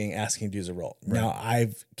alphaing, asking dudes to roll. Right. Now,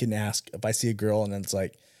 I can ask if I see a girl and then it's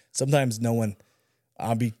like, sometimes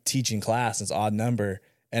I'll be teaching class, it's odd number.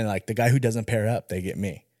 And like the guy who doesn't pair up, they get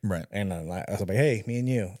me. Right. And I was like, hey, me and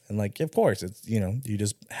you. And like, of course, it's, you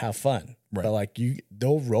just have fun. Right. But like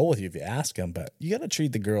they'll roll with you if you ask them. But you got to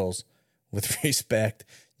treat the girls with respect.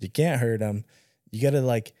 You can't hurt them. You got to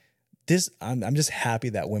like this. I'm just happy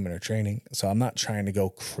that women are training. So I'm not trying to go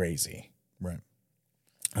crazy. Right.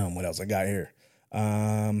 What else I got here?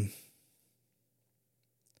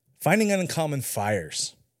 Finding uncommon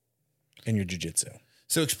fires in your jiu-jitsu.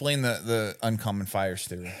 So explain the uncommon fires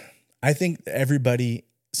theory. I think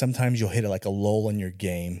sometimes you'll hit like a lull in your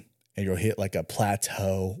game and you'll hit like a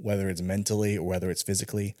plateau, whether it's mentally or whether it's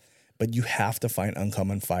physically, but you have to find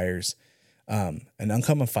uncommon fires. And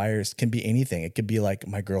uncommon fires can be anything. It could be like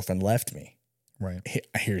my girlfriend left me. Right.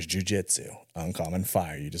 Here's jujitsu, uncommon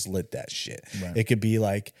fire. You just lit that shit. Right. It could be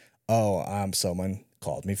like, someone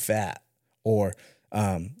called me fat, or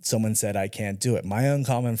someone said I can't do it. My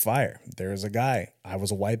uncommon fire. There's a guy. I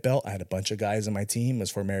was a white belt. I had a bunch of guys in my team. It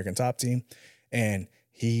was for American Top Team, and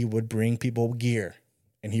he would bring people gear,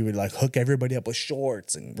 and he would like hook everybody up with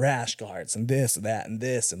shorts and rash guards and this, that, and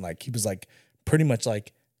this, and like he was like pretty much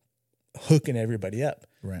like hooking everybody up,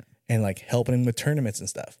 right, and like helping him with tournaments and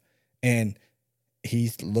stuff. And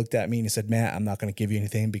he looked at me and he said, Matt, I'm not going to give you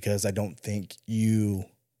anything because I don't think you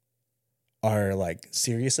are like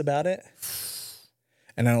serious about it.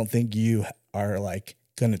 And I don't think you are like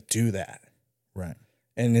going to do that. Right.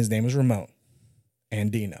 And his name was Ramon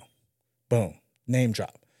Andino. Boom. Name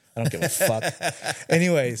drop. I don't give a fuck.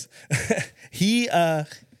 Anyways, he lit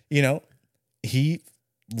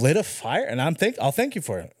a fire, and I'll thank you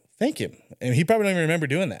for it. Thank him. And he probably don't even remember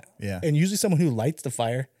doing that. Yeah. And usually someone who lights the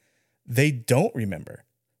fire, they don't remember.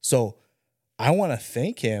 So I want to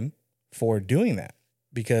thank him for doing that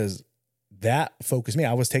because that focused me.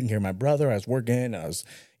 I was taking care of my brother. I was working. I was,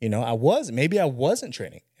 maybe I wasn't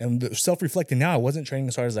training. And self-reflecting now, I wasn't training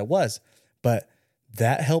as hard as I was. But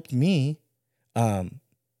that helped me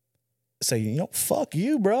say, fuck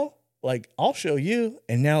you, bro. Like, I'll show you.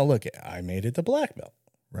 And now look, I made it to black belt.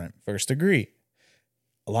 Right. First degree.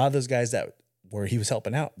 A lot of those guys that where he was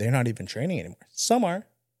helping out, they're not even training anymore. Some are,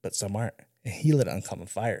 but some aren't. And he lit an uncommon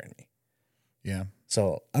fire in me. Yeah.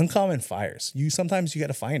 So uncommon fires, sometimes you got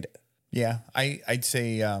to find it. Yeah. I'd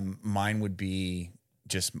say mine would be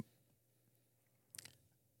just,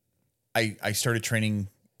 I started training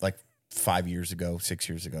like 6 years ago,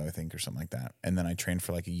 I think, or something like that. And then I trained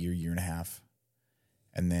for like a year and a half.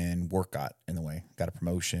 And then work got in the way, got a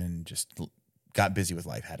promotion, just got busy with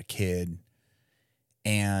life, had a kid.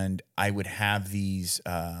 And I would have these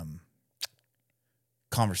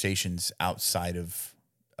conversations outside of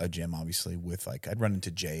a gym, obviously, with like, I'd run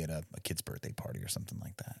into Jay at a kid's birthday party or something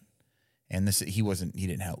like that. And he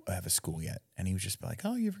didn't have a school yet. And he was just like,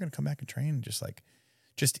 oh, you ever going to come back and train? Just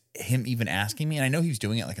him even asking me. And I know he was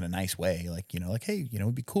doing it like in a nice way. Like, like, hey,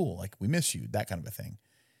 it'd be cool. Like, we miss you, that kind of a thing.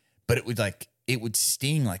 But it would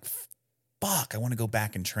sting like, fuck, I want to go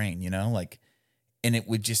back and train, like, and it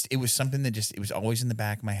was something that it was always in the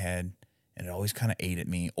back of my head and it always kind of ate at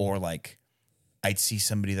me. Or like I'd see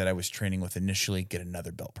somebody that I was training with initially get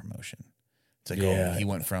another belt promotion. It's like, Yeah. oh, he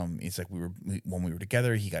went from, it's like when we were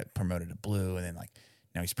together, he got promoted to blue, and then like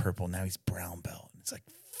now he's purple, now he's brown belt. It's like,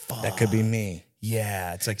 fuck. That could be me.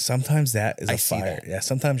 Yeah. It's like, Sometimes that is I a see fire. that. Yeah.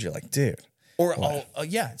 Sometimes you're like, dude. or,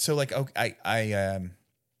 yeah. So like, okay,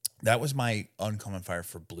 that was my uncommon fire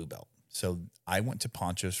for blue belt. So I went to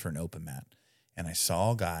Ponchos for an open mat, and I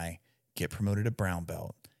saw a guy get promoted to brown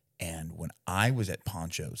belt. And when I was at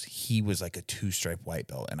Ponchos, he was like a 2-stripe white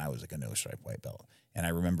belt, and I was like a no-stripe white belt. And I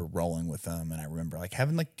remember rolling with them, and I remember like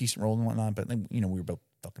having like decent rolling and whatnot, but like, we were both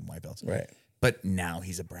fucking white belts. Right. But now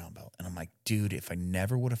he's a brown belt. And I'm like, dude, if I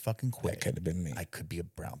never would have fucking quit, That could have been me. I could be a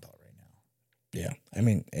brown belt right now. Yeah. I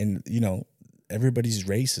mean, and everybody's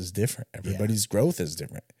race is different. Everybody's growth is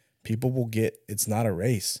different. People will it's not a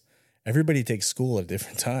race. Everybody takes school at a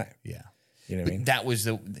different time. Yeah. You know what I mean?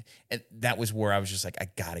 That was where I was just like, I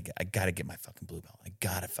gotta get my fucking blue belt.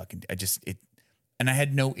 And I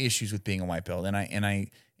had no issues with being a white belt.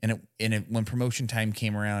 When promotion time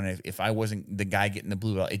came around, if I wasn't the guy getting the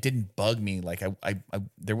blue belt, it didn't bug me. Like I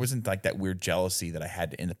there wasn't like that weird jealousy that I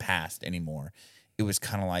had in the past anymore. It was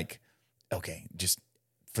kind of like, okay, just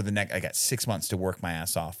for the next, I got 6 months to work my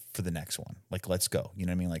ass off for the next one. Like, let's go. You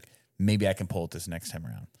know what I mean? Like maybe I can pull it this next time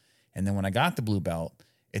around. And then when I got the blue belt,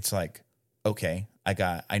 it's like, okay,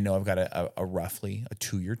 I know I've got a roughly a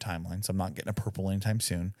 2-year timeline, so I'm not getting a purple anytime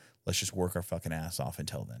soon. Let's just work our fucking ass off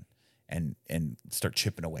until then, and start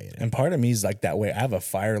chipping away at it. And part of me is like that way. I have a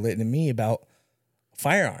fire lit in me about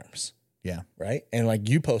firearms, Yeah, right? And like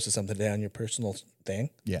you posted something today on your personal thing,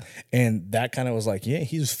 yeah, and that kind of was like, yeah,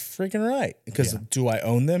 he's freaking right. Because do I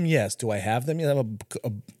own them? Yes. Do I have them? Yeah,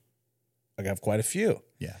 I have quite a few.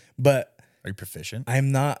 yeah. But Are you proficient?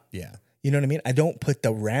 I'm not. Yeah, You know what I mean? I don't put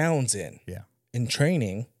the rounds in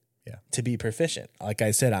training yeah, to be proficient. Like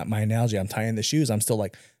I said, my analogy, I'm tying the shoes. I'm still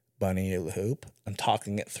like bunny hoop. I'm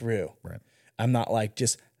talking it through. right, I'm not like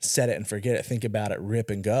just set it and forget it, think about it, rip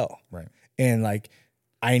and go. right. And like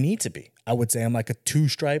I need to be. I would say I'm like a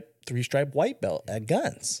 2-stripe, 3-stripe white belt at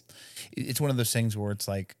guns. It's one of those things where it's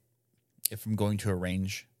like, if I'm going to a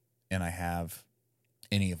range and I have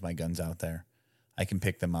any of my guns out there, I can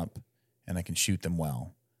pick them up and I can shoot them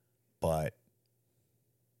well. But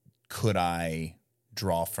could I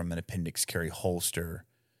draw from an appendix carry holster,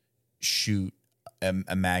 shoot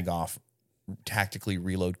a mag off, tactically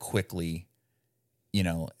reload quickly,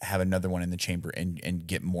 have another one in the chamber and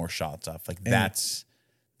get more shots off? Like that's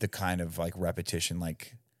the kind of like repetition,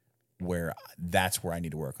 like that's where I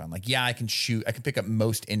need to work on. Like, yeah, I can pick up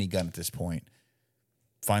most any gun at this point,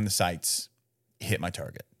 find the sights, hit my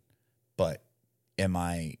target. But am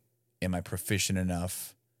I proficient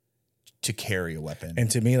enough to carry a weapon? And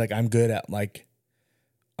to me, like I'm good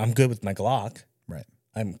with my Glock. Right.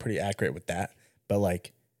 I'm pretty accurate with that. But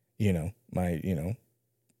like, my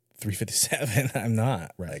 357, I'm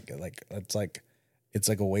not. Right. Like it's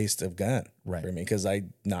like a waste of gun Right. for me because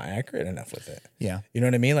I'm not accurate enough with it. Yeah. You know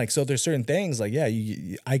what I mean? Like, so there's certain things like, yeah,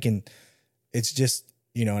 I can, it's just,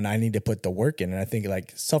 and I need to put the work in. And I think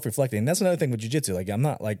like self-reflecting, and that's another thing with jiu-jitsu. Like I'm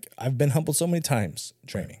not like, I've been humbled so many times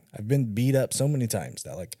training. Right. I've been beat up so many times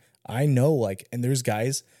that like, I know like, and there's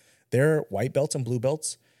guys, they're white belts and blue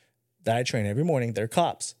belts that I train every morning. They're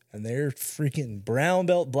cops and they're freaking brown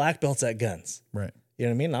belt, black belts at guns. Right. You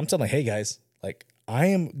know what I mean? And I'm telling like, hey guys, like I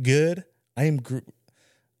am good. I am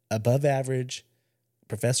above average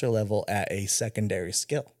professor level at a secondary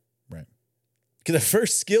skill. Right. Because the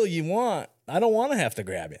first skill you want, I don't want to have to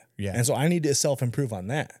grab you. Yeah. And so I need to self-improve on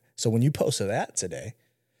that. So when you posted that today,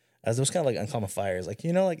 as it was kind of like uncommon fires, like,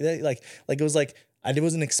 like that, like it was like, I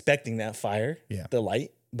wasn't expecting that fire, the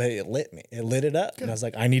light, but it lit me. It lit it up. Good. And I was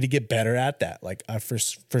like, I need to get better at that. Like I for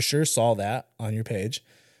sure saw that on your page.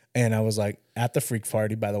 And I was like, at the freak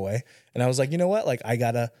party, by the way. And I was like, you know what? Like I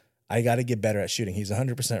gotta get better at shooting. He's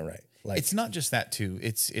 100% right. Like it's not just that too.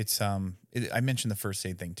 I mentioned the first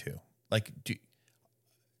aid thing too. Like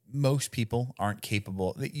most people aren't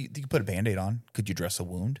capable. You put a Band-Aid on. Could you dress a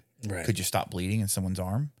wound? Right. Could you stop bleeding in someone's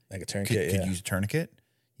arm? Like a tourniquet. Could you use a tourniquet?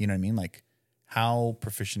 You know what I mean? Like how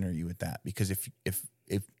proficient are you at that? Because if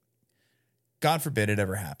God forbid it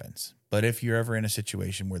ever happens, but if you're ever in a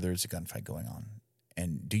situation where there's a gunfight going on,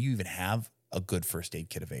 and do you even have a good first aid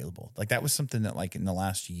kit available? Like that was something that like in the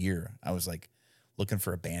last year, I was like looking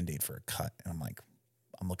for a Band-Aid for a cut. And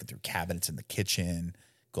I'm looking through cabinets in the kitchen,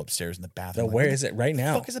 go upstairs in the bathroom. So where is it right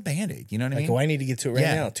now? What the fuck is a Band-Aid? You know what I mean? Like, I need to get to it right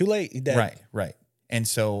now. Too late. Right. And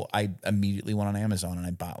so I immediately went on Amazon and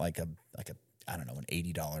I bought like a I don't know, an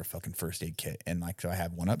 $80 fucking first aid kit. And like, so I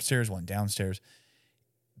have one upstairs, one downstairs.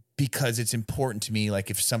 because it's important to me.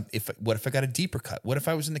 Like what if I got a deeper cut? What if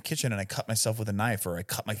I was in the kitchen and I cut myself with a knife, or I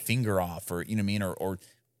cut my finger off, or you know what I mean, or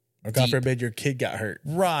God forbid your kid got hurt.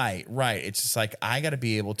 Right. It's just like I got to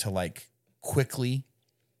be able to like quickly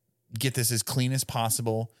get this as clean as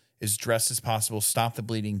possible, as dressed as possible, stop the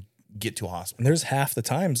bleeding, get to a hospital. And there's half the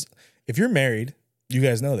times, if you're married, you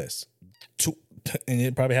guys know this, and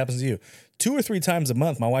it probably happens to you, 2 or 3 times a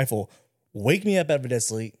month, my wife will wake me up out of dead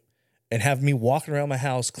sleep and have me walking around my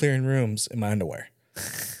house clearing rooms in my underwear.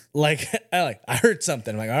 I heard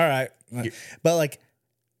something. I'm like, all right. But like,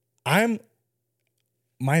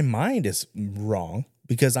 my mind is wrong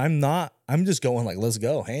because I'm just going like, let's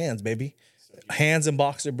go. Hands, baby. Hands and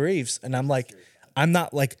boxer briefs. And I'm like, I'm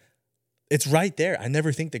not like, it's right there. I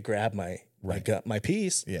never think to grab my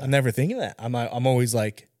piece. Yeah. I'm never thinking that. I'm always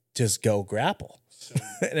like, just go grapple.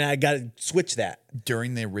 And I got to switch that.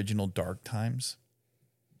 During the original dark times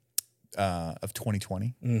of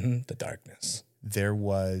 2020, The darkness. there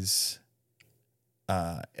was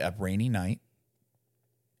a rainy night,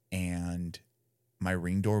 and my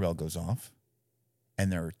Ring doorbell goes off,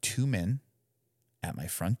 and there are 2 men at my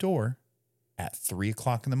front door at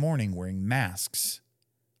 3:00 in the morning wearing masks,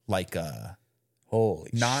 like Holy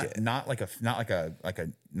shit. not like a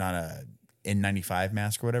N95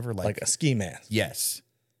 mask or whatever, Like a ski mask. yes,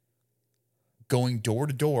 going door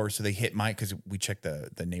to door. So they hit because we checked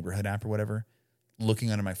the neighborhood app or whatever,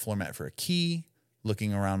 looking under my floor mat for a key,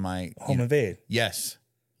 looking around my Home invade. Yes,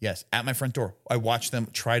 at my front door. I watched them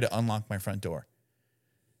try to unlock my front door.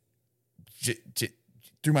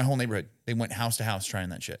 Through my whole neighborhood, they went house to house trying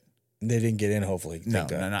that shit. They didn't get in, hopefully. No,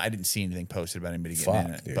 I didn't see anything posted about anybody getting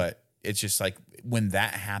in it. Dude. But it's just like when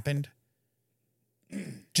that happened.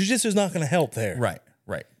 Jiu-jitsu's not going to help there. Right.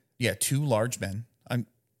 Yeah, 2 large men.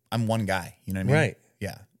 I'm one guy. You know what I mean? Right.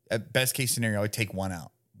 Yeah. At best case scenario, I'd take one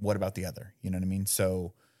out. What about the other? You know what I mean?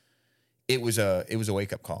 So it was a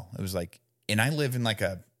wake up call. It was like, and I live in like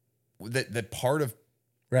the part of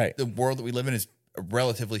the world that we live in is a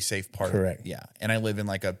relatively safe part. Correct. Yeah. And I live in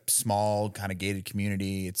like a small kind of gated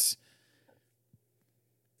community. This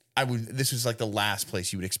was like the last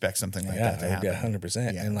place you would expect something like that to happen. Yeah,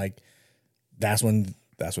 100%. Yeah. And like, that's when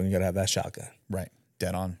you got to have that shotgun. Right.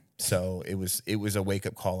 Dead on. So it was a wake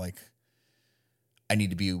up call. Like, I need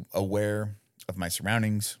to be aware of my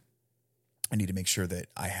surroundings. I need to make sure that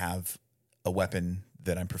I have a weapon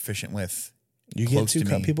that I'm proficient with. People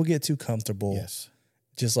get too comfortable. Yes.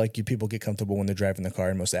 Just like people get comfortable when they're driving the car,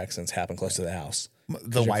 and most accidents happen close to the house.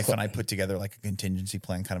 The wife and I put together like a contingency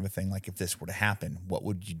plan kind of a thing. Like, if this were to happen, what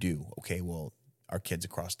would you do? Okay, well, our kid's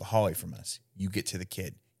across the hallway from us. You get to the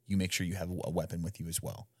kid. You make sure you have a weapon with you as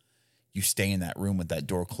well. You stay in that room with that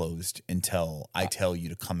door closed until I tell you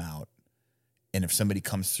to come out. And if somebody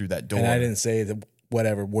comes through that door, and I didn't say the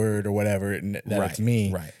whatever word or whatever that it's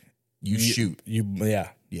me. Right. You shoot. Yeah.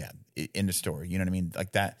 End of story. You know what I mean?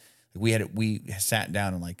 Like that. We sat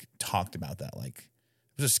down and like talked about that. Like,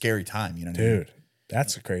 it was a scary time. You know what I mean? Dude,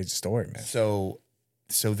 that's a crazy story, man. So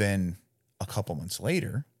then a couple months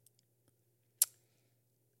later,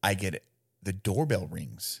 I get it. The doorbell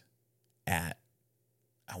rings at,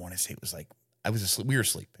 I want to say it was like, I was asleep. We were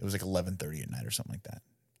asleep. It was like 11:30 at night or something like that.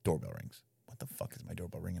 Doorbell rings. What the fuck is my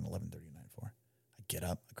doorbell ringing 11:30 at night for? I get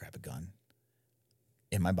up, I grab a gun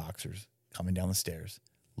in my boxers, coming down the stairs,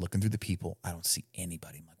 looking through the people. I don't see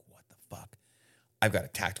anybody. I'm like, what the fuck? I've got a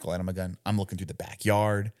tactical light on my gun. I'm looking through the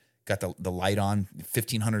backyard. Got the light on,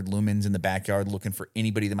 1,500 lumens in the backyard, looking for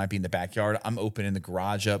anybody that might be in the backyard. I'm opening the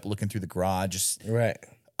garage up, looking through the garage. Just, right.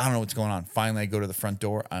 I don't know what's going on. Finally, I go to the front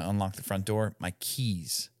door. I unlock the front door. My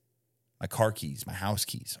keys, my car keys, my house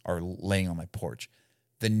keys are laying on my porch.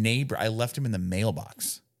 The neighbor, I left him in the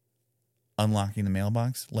mailbox. Unlocking the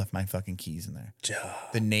mailbox, left my fucking keys in there.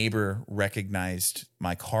 The neighbor recognized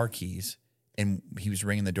my car keys, and he was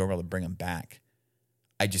ringing the doorbell to bring them back.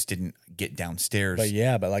 I just didn't get downstairs.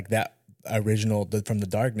 But like that original from the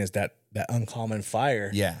darkness, that uncommon fire.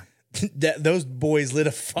 Yeah. Those boys lit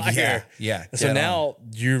a fire. Yeah. So now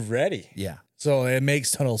you're ready. Yeah. So it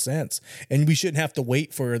makes total sense. And we shouldn't have to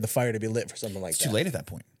wait for the fire to be lit for something like that. It's too late at that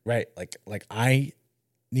point. Right. Like I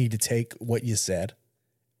need to take what you said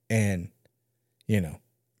and,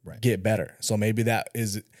 get better. So maybe that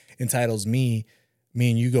entitles me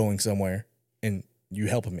and you going somewhere and you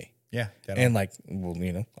helping me. Yeah. And I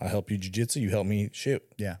help you jiu-jitsu, you help me shoot.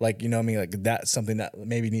 Yeah. Like, like that's something that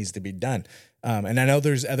maybe needs to be done. And I know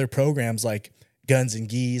there's other programs like Guns and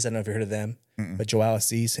Geese. I don't know if you heard of them, but Joao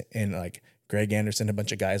Assis and like Greg Anderson, a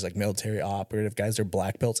bunch of guys like military operative guys, they're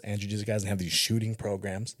black belts and jiu-jitsu guys and have these shooting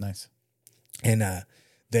programs. Nice. And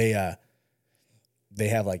they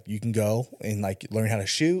have like, you can go and like learn how to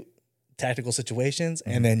shoot, tactical situations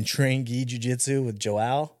and then train gi jiu-jitsu with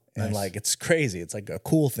Joao. And Nice. like, it's crazy. It's like a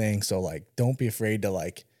cool thing. So like, don't be afraid to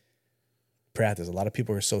like practice. A lot of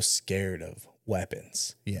people are so scared of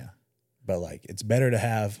weapons, Yeah. but like, it's better to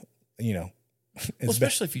have, you know, Well, it's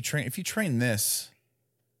especially if you train this,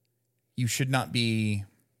 you should not be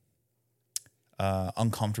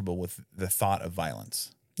uncomfortable with the thought of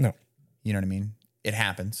violence. no, You know what I mean? It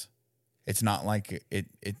happens. It's not like it,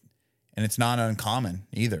 and it's not uncommon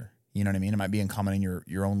either. You know what I mean? It might be uncommon in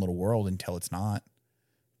your own little world until it's not.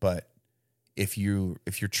 But if you're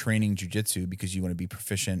training jujitsu because you want to be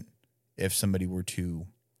proficient, if somebody were to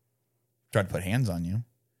try to put hands on you,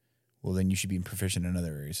 well, then you should be proficient in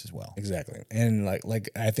other areas as well. exactly. And like,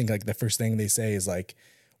 I think like the first thing they say is like,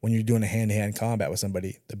 when you're doing a hand-to-hand combat with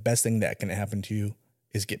somebody, the best thing that can happen to you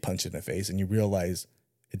is get punched in the face and you realize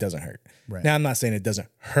it doesn't hurt. Right. Now, I'm not saying it doesn't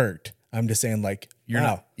hurt. I'm just saying like, You're wow,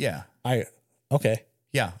 not. Yeah. Okay.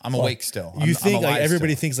 Yeah. I'm awake still. You I'm think like alive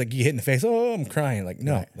everybody still. thinks like you hit in the face, oh, I'm crying. Like,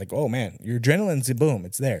 no, like, oh man, your adrenaline's boom,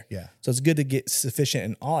 it's there. Yeah. So it's good to get sufficient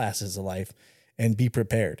in all aspects of life and be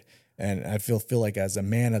prepared. And I feel like as a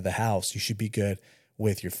man of the house, you should be good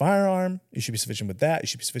with your firearm. You should be sufficient with that. You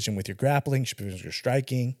should be sufficient with your grappling. You should be sufficient with your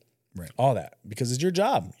striking. Right. All that. Because it's your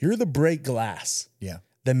job. You're the break glass. Yeah.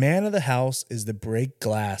 The man of the house is the break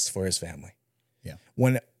glass for his family. Yeah.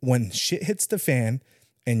 When shit hits the fan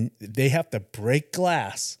and they have to break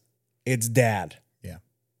glass, it's dad. Yeah.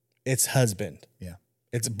 It's husband. Yeah.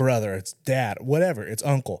 It's brother. It's dad. Whatever. It's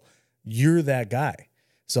uncle. You're that guy.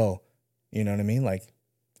 So, you know what I mean? Like,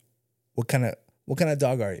 what kind of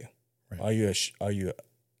dog are you? Right. Are you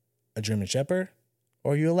a German Shepherd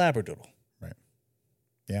or are you a Labradoodle? Right.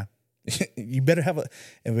 Yeah. You better have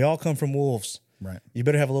and we all come from wolves. Right. You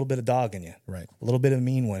better have a little bit of dog in you. Right. A little bit of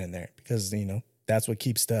mean one in there because, you know, that's what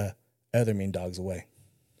keeps the other mean dogs away.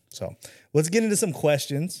 So let's get into some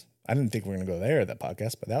questions. I didn't think we were going to go there at that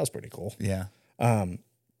podcast, but that was pretty cool. Yeah. Got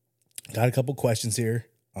a couple questions here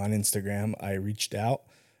on Instagram. I reached out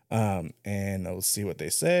and let's see what they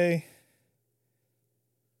say.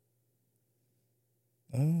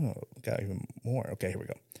 Oh, got even more. Okay, here we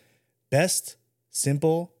go. Best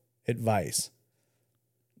simple advice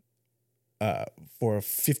for a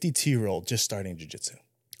 52-year-old just starting jiu-jitsu.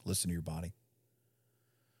 Listen to your body.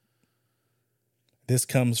 This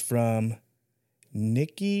comes from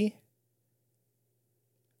Nikki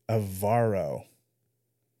Avaro.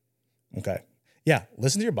 Okay. Yeah,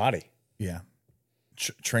 listen to your body. Yeah.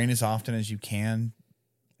 Train as often as you can.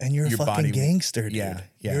 And you're a Your fucking body- gangster, dude. Yeah,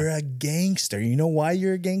 yeah. You're a gangster. You know why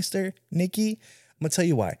you're a gangster, Nikki? I'm going to tell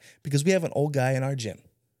you why. Because we have an old guy in our gym.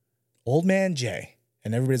 Old man Jay.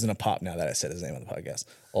 And everybody's going to pop now that I said his name on the podcast.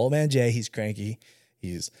 Old man Jay, he's cranky.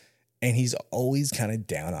 He's always kind of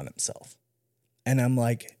down on himself. And I'm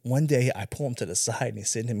like, one day I pull him to the side and he's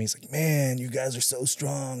sitting to me. He's like, man, you guys are so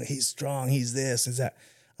strong. He's strong. He's this, he's that.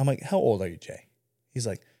 I'm like, how old are you, Jay? He's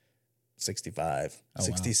like, 65, wow.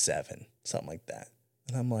 67, something like that.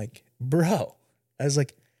 And I'm like, bro, I was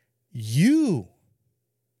like, you're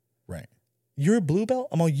Right. a blue belt?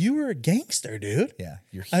 I'm like, you were a gangster, dude. Yeah.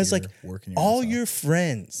 You're here I was like, working your all ass off. your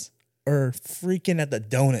friends are freaking at the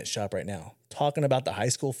donut shop right now talking about the high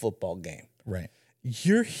school football game. Right.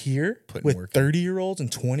 You're here Putting with work in. 30-year-olds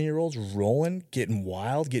and 20-year-olds rolling, getting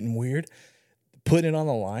wild, getting weird, putting it on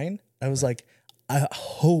the line. I was like, I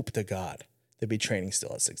hope to God they'd be training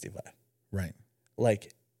still at 65. Right.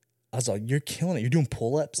 Like, I was like, you're killing it. You're doing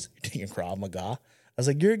pull-ups. You're taking Krav Maga. I was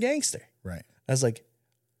like, you're a gangster. Right. I was like,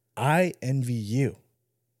 I envy you.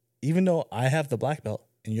 Even though I have the black belt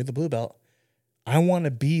and you're the blue belt, I want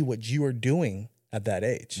to be what you are doing at that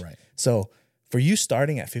age. Right. So for you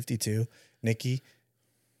starting at 52, Nikki,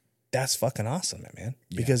 that's fucking awesome, man.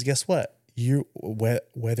 Because guess what?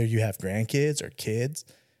 Whether you have grandkids or kids,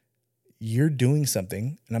 you're doing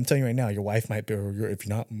something. And I'm telling you right now, your wife might be, or if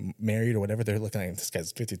you're not married or whatever, they're looking at this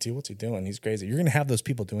guy's 52. What's he doing? He's crazy. You're going to have those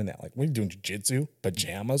people doing that. Like, what are you doing? Jiu-jitsu,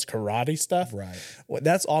 pajamas, karate stuff? Right. Well,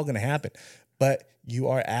 that's all going to happen. But you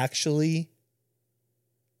are actually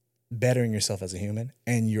bettering yourself as a human.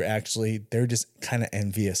 And they're just kind of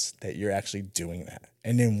envious that you're actually doing that.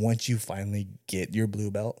 And then once you finally get your blue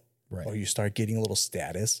belt, Right. or you start getting a little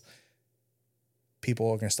status, people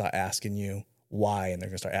are going to start asking you why, and they're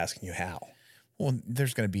going to start asking you how. Well,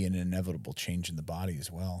 there's going to be an inevitable change in the body as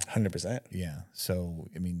well. 100%. Yeah. So,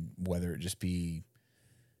 I mean, whether it just be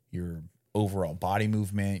your overall body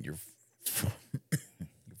movement, your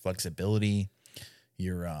flexibility,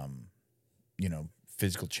 your,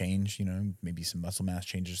 physical change, maybe some muscle mass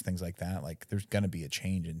changes, things like that. Like, there's going to be a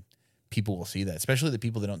change, and people will see that, especially the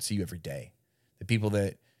people that don't see you every day. The people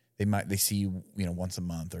that they see you, once a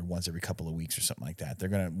month or once every couple of weeks or something like that.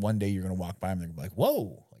 One day you're gonna walk by them, they're gonna be like,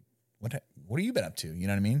 whoa, like what have you been up to? You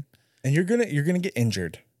know what I mean? And you're gonna get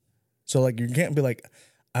injured. So like you can't be like,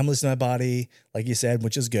 I'm listening to my body, like you said,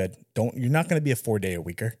 which is good. You're not gonna be a 4-day a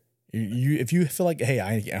weeker. If you feel like, hey,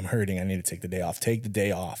 I'm hurting, I need to take the day off. Take the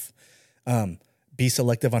day off. Be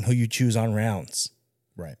selective on who you choose on rounds.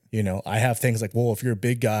 Right. I have things like, well, if you're a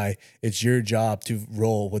big guy, it's your job to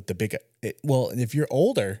roll with the big. If you're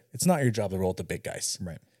older, it's not your job to roll with the big guys.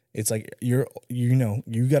 Right. It's like you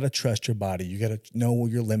got to trust your body. You got to know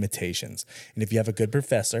your limitations. And if you have a good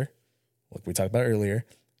professor, like we talked about earlier,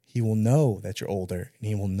 he will know that you're older, and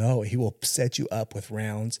he will set you up with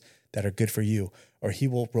rounds that are good for you, or he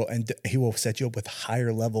will set you up with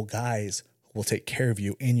higher level guys who will take care of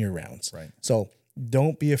you in your rounds. Right. So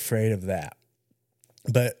don't be afraid of that.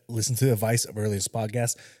 But listen to the advice of earlier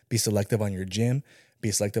podcast. Be selective on your gym.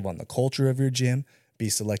 Be selective on the culture of your gym. Be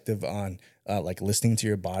selective on like listening to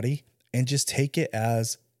your body, and just take it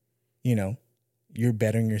as, you're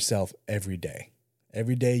bettering yourself every day.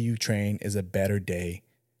 Every day you train is a better day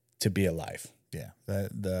to be alive. Yeah.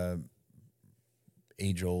 The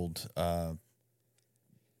age-old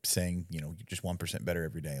saying, you're just 1% better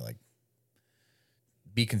every day. Like,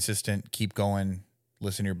 be consistent, keep going,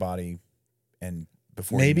 listen to your body, and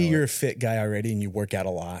before maybe you're a fit guy already and you work out a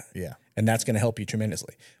lot. Yeah. And that's going to help you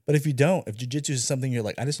tremendously. But if you don't, if jiu-jitsu is something you're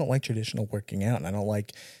like, I just don't like traditional working out, and I don't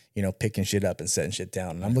like, picking shit up and setting shit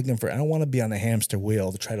down. And I don't want to be on the hamster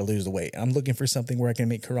wheel to try to lose the weight. I'm looking for something where I can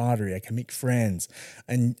make camaraderie, I can make friends,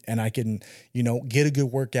 and I can, get a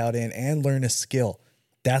good workout in and learn a skill.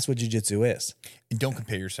 That's what jiu-jitsu is. And don't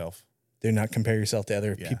compare yourself. Do not compare yourself to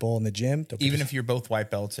other people in the gym. Even if you're both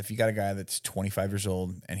white belts, if you got a guy that's 25 years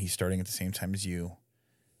old and he's starting at the same time as you,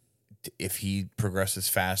 if he progresses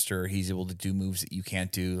faster, he's able to do moves that you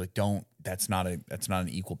can't do. Like, that's not an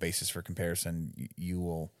equal basis for comparison. You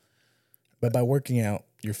will. But by working out,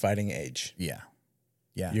 you're fighting age. Yeah.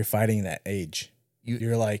 Yeah. You're fighting that age.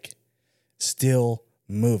 You're like still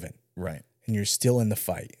moving. Right. And you're still in the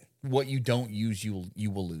fight. What you don't use, you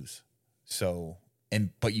will lose. So,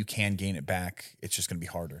 but you can gain it back. It's just going to be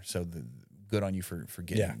harder. So good on you for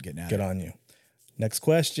getting at it. Good on you. Next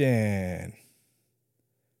question.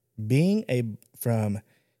 From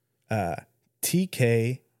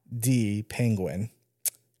TKD Penguin,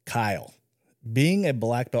 Kyle, being a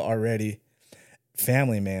black belt already,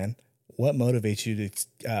 family man, what motivates you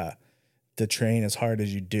to train as hard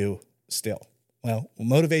as you do still? Well,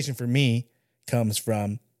 motivation for me comes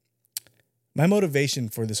from my motivation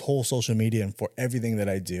for this whole social media and for everything that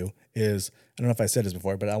I do is, I don't know if I said this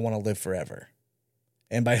before, but I want to live forever.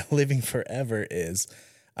 And by living forever is,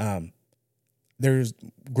 there's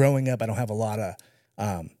growing up, I don't have a lot of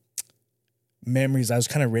memories. I was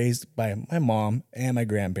kind of raised by my mom and my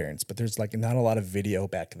grandparents, but there's like not a lot of video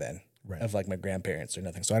back then of like my grandparents or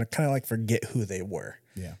nothing. So I kind of like forget who they were.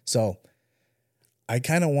 Yeah. So I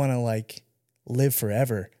kind of want to like live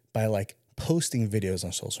forever by like posting videos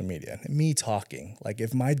on social media, me talking. Like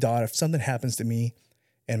if something happens to me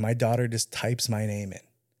and my daughter just types my name in,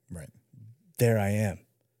 right, there I am.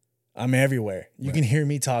 I'm everywhere. You can hear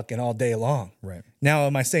me talking all day long. Right. Now,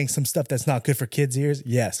 am I saying some stuff that's not good for kids' ears?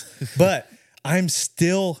 Yes. But I'm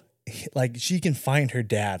still like, she can find her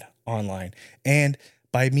dad online. And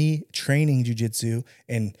by me training jiu-jitsu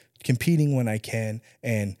and competing when I can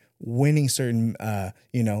and winning certain, and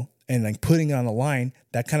like putting it on the line,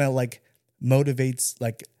 that kind of like motivates,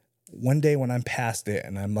 like one day when I'm past it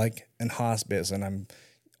and I'm like in hospice and I'm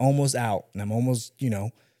almost out and I'm almost,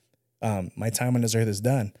 my time on this earth is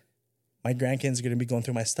done. My grandkids are going to be going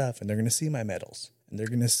through my stuff and they're going to see my medals and they're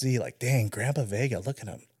going to see like, dang, Grandpa Vega, look at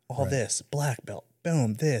him. All this, black belt,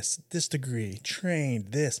 boom, this degree,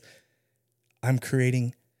 trained, this. I'm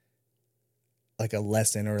creating like a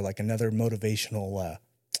lesson or like another motivational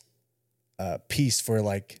piece for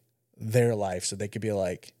like their life. So they could be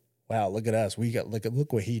like, wow, look at us.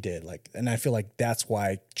 Look what he did. Like, and I feel like that's why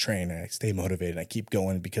I train and I stay motivated. I keep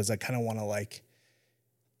going because I kind of want to like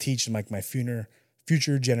teach like my future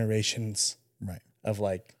generations of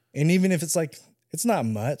like, and even if it's like, it's not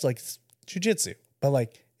much, like it's jiu-jitsu, but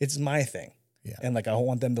like it's my thing. Yeah. And like, I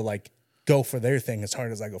want them to like go for their thing as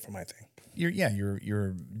hard as I go for my thing.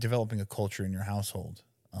 You're developing a culture in your household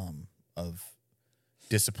of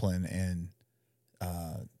discipline and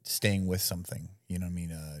staying with something,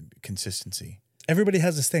 consistency. Everybody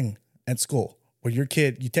has this thing at school where your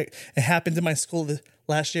kid, it happened in my school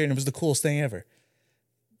last year and it was the coolest thing ever.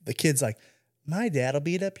 The kid's like, my dad will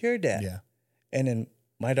beat up your dad. Yeah. And then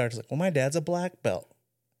my daughter's like, well, my dad's a black belt.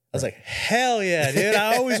 I was like, hell yeah, dude.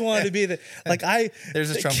 I always wanted to be There's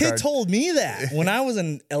a the trump kid card. told me that when I was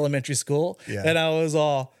in elementary school. Yeah. And I was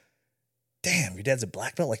all, damn, your dad's a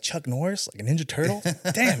black belt like Chuck Norris, like a Ninja Turtle?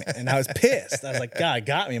 Damn it. And I was pissed. I was like, God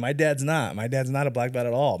got me. My dad's not. My dad's not a black belt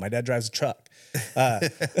at all. My dad drives a truck.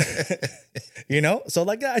 You know? So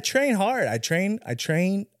like I train hard. I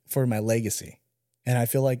train for my legacy. And I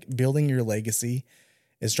feel like building your legacy,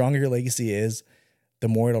 as stronger your legacy is, the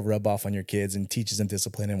more it'll rub off on your kids and teaches them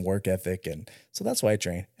discipline and work ethic. And so that's why I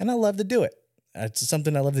train. And I love to do it. It's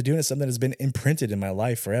something I love to do. And it's something that's been imprinted in my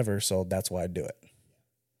life forever. So that's why I do it.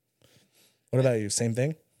 What about you? Same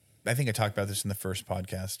thing? I think I talked about this in the first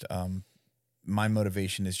podcast. My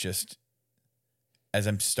motivation is just as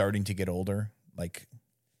I'm starting to get older, like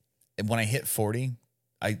when I hit 40,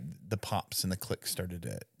 the pops and the clicks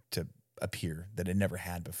started to appear that I never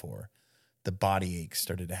had before. The body aches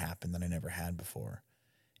started to happen that I never had before.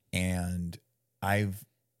 And I've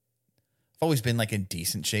always been like in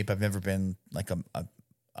decent shape. I've never been like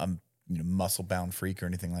a muscle bound freak or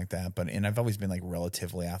anything like that. And I've always been like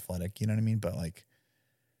relatively athletic, you know what I mean? But like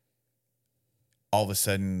all of a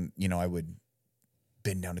sudden, I would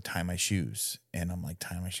bend down to tie my shoes, and I'm like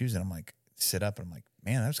tying my shoes, and I'm like sit up, and I'm like,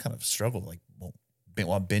 man, that was kind of a struggle. Like,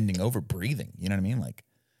 while bending over, breathing, you know what I mean? Like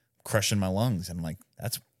crushing my lungs. And I'm like,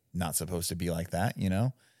 that's not supposed to be like that,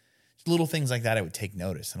 Just little things like that I would take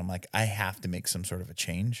notice. And I'm like, I have to make some sort of a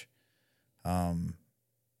change.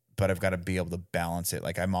 But I've got to be able to balance it.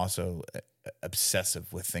 Like I'm also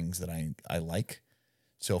obsessive with things that I like.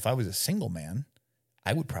 So if I was a single man,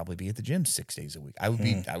 I would probably be at the gym 6 days a week. I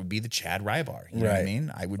would be the Chad Rybar. You know what I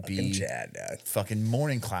mean? I would be Chad, Dad. Fucking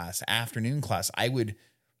morning class, afternoon class. I would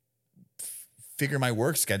figure my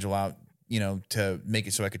work schedule out, to make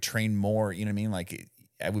it so I could train more. You know what I mean? Like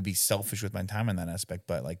I would be selfish with my time in that aspect,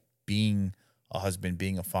 but like being a husband,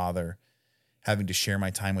 being a father, having to share my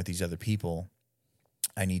time with these other people,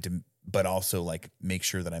 I need to, but also like make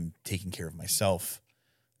sure that I'm taking care of myself.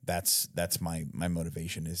 That's my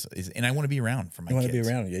motivation is, and I want to be around for my kids. You want to be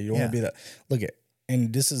around. Yeah. You don't want to be that. Look at,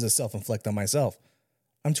 and this is a self-inflict on myself.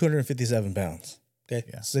 I'm 257 pounds. Okay.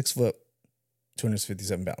 Yeah. 6 foot,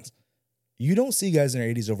 257 pounds. You don't see guys in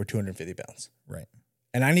their 80s over 250 pounds. Right.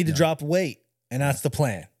 And I need to drop weight. And that's the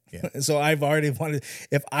plan. Yeah. So I've already wanted,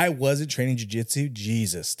 if I wasn't training jiu-jitsu,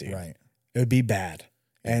 Jesus, dude. Right. It would be bad.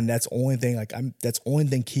 Yeah. And that's the only thing, that's only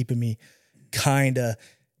thing keeping me kind of,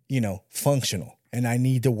 functional. And I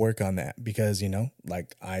need to work on that because,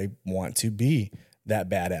 I want to be that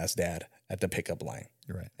badass dad at the pickup line.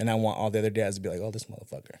 You're right. And I want all the other dads to be like, oh, this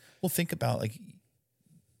motherfucker. Well, think about like,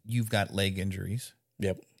 you've got leg injuries.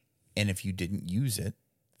 Yep. And if you didn't use it,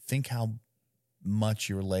 think how much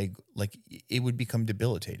your leg, like it would become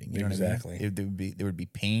debilitating. You know exactly. What I mean? There would be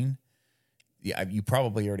pain. Yeah, you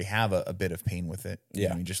probably already have a bit of pain with it.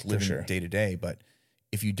 Yeah, just living day to day. But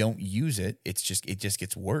if you don't use it, it just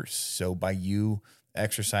gets worse. So by you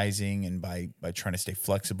exercising and by trying to stay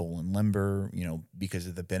flexible and limber, because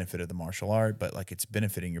of the benefit of the martial art, but like it's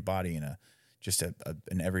benefiting your body in an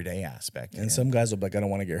everyday aspect. And some guys will be like, I don't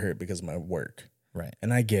want to get hurt because of my work. Right.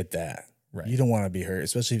 And I get that. Right. You don't want to be hurt,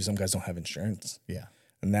 especially if some guys don't have insurance. Yeah.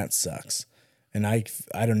 And that sucks. And I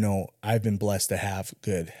don't know. I've been blessed to have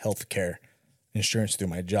good health care insurance through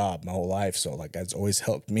my job my whole life. So like that's always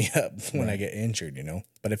helped me up when I get injured,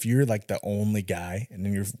 But if you're like the only guy and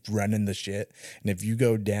then you're running the shit, and if you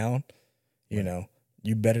go down, you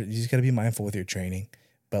just got to be mindful with your training.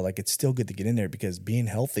 But like it's still good to get in there because being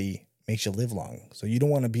healthy makes you live long. So you don't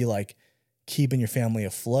want to be like keeping your family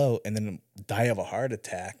afloat and then die of a heart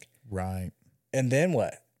attack. Right. And then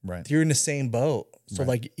what? Right. You're in the same boat. So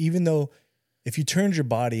like, even though if you turned your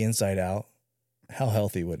body inside out, how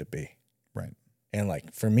healthy would it be? Right. And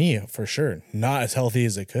like, for me, for sure, not as healthy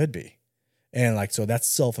as it could be. And like, so that's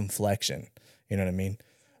self-inflection. You know what I mean?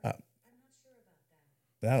 I'm not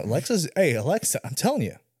sure about that. Alexa, I'm telling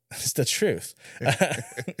you, it's the truth.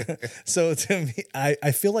 So to me,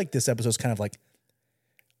 I feel like this episode is kind of like,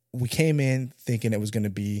 we came in thinking it was going to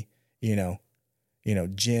be,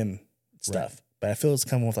 gym stuff, but I feel it's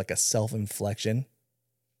coming with like a self-inflection,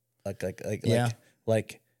 look at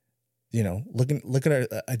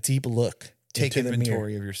a deep look. Take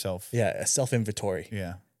inventory of yourself. Yeah, a self-inventory.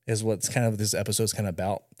 Yeah, is what's kind of this episode's kind of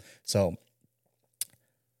about. So,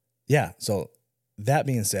 yeah. So that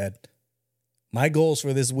being said, my goals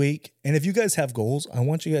for this week, and if you guys have goals, I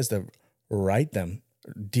want you guys to write them,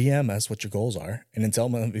 DM us what your goals are, and then tell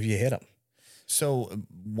them if you hit them. So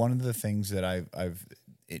one of the things that I've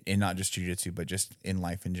in not just jiu-jitsu, but just in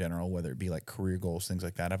life in general, whether it be like career goals, things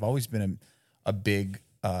like that, I've always been a big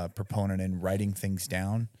proponent in writing things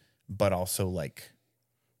down, but also like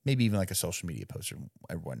maybe even like a social media post or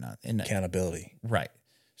whatnot. And Accountability. right.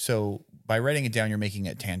 So by writing it down, you're making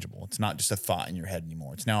it tangible. It's not just a thought in your head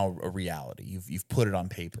anymore. It's now a reality. You've put it on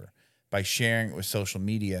paper. By sharing it with social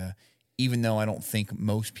media, even though I don't think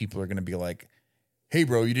most people are going to be like, hey,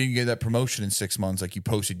 bro, you didn't get that promotion in 6 months. Like you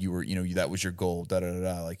posted, you were, that was your goal, da da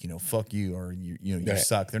da. Like, fuck you, or you Right.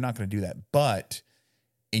 suck. They're not going to do that. But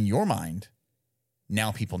in your mind,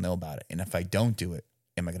 now people know about it. And if I don't do it,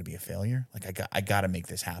 am I going to be a failure? Like I got to make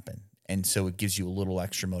this happen. And so it gives you a little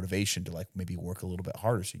extra motivation to like maybe work a little bit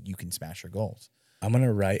harder so you can smash your goals. I'm going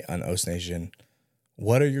to write on Oast Nation,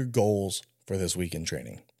 what are your goals for this week in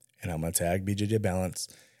training? And I'm going to tag BJJ Balance.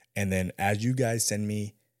 And then as you guys send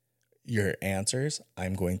me your answers,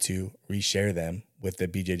 I'm going to reshare them with the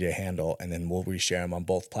BJJ handle, and then we'll reshare them on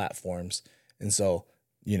both platforms. And so,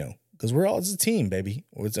 because we're all, it's a team, baby.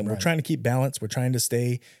 We're trying to keep balance. We're trying to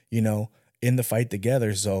stay, in the fight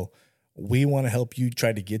together. So we want to help you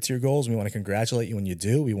try to get to your goals. We want to congratulate you when you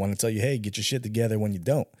do. We want to tell you, hey, get your shit together when you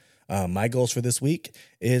don't. My goals for this week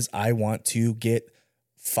is I want to get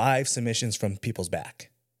 5 submissions from people's back.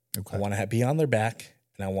 Okay. I want to be on their back,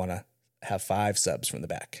 and I want to have 5 subs from the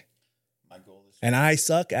back. My goal is And I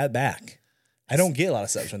suck at back. I don't get a lot of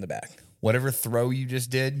subs from the back. whatever throw you just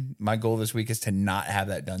did. My goal this week is to not have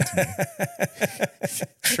that done to me.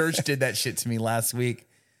 Church did that shit to me last week.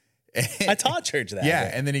 I taught Church that. Yeah,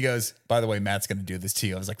 and then he goes, by the way, Matt's going to do this to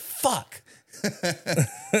you. I was like, fuck.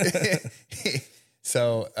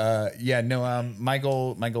 So, my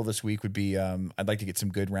goal this week would be, I'd like to get some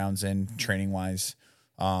good rounds in training wise.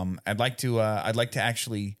 I'd like to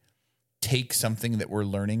actually take something that we're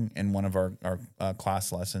learning in one of our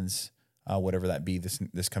class lessons, whatever that be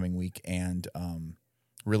this coming week, and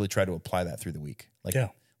really try to apply that through the week.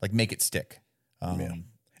 Like make it stick.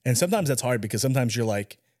 And sometimes that's hard because sometimes you're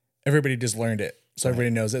like, everybody just learned it. So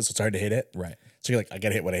everybody knows it. So it's hard to hit it. Right. So you're like, I got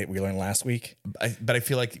to hit what we learned last week. But I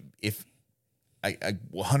feel like if I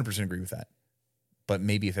 100% agree with that, but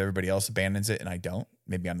maybe if everybody else abandons it and I don't,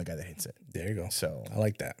 maybe I'm the guy that hits it. There you go. So I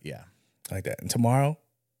like that. yeah. I like that. And tomorrow,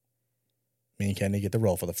 me and Kenny get the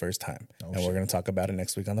role for the first time. And we're going to talk about it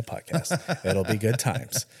next week on the podcast. It'll be good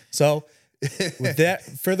times. So with that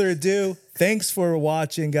further ado, thanks for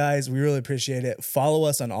watching, guys. We really appreciate it. Follow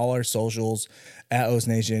us on all our socials at Oast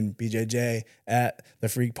Nation, BJJ, at The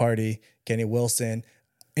Freak Party, Kenny Wilson,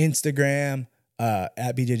 Instagram,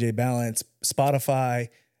 at BJJ Balance, Spotify,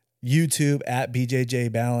 YouTube at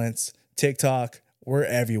BJJ Balance, TikTok. We're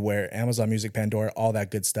everywhere. Amazon Music, Pandora, all that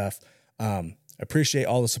good stuff. Appreciate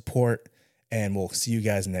all the support, and we'll see you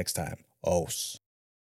guys next time. Os.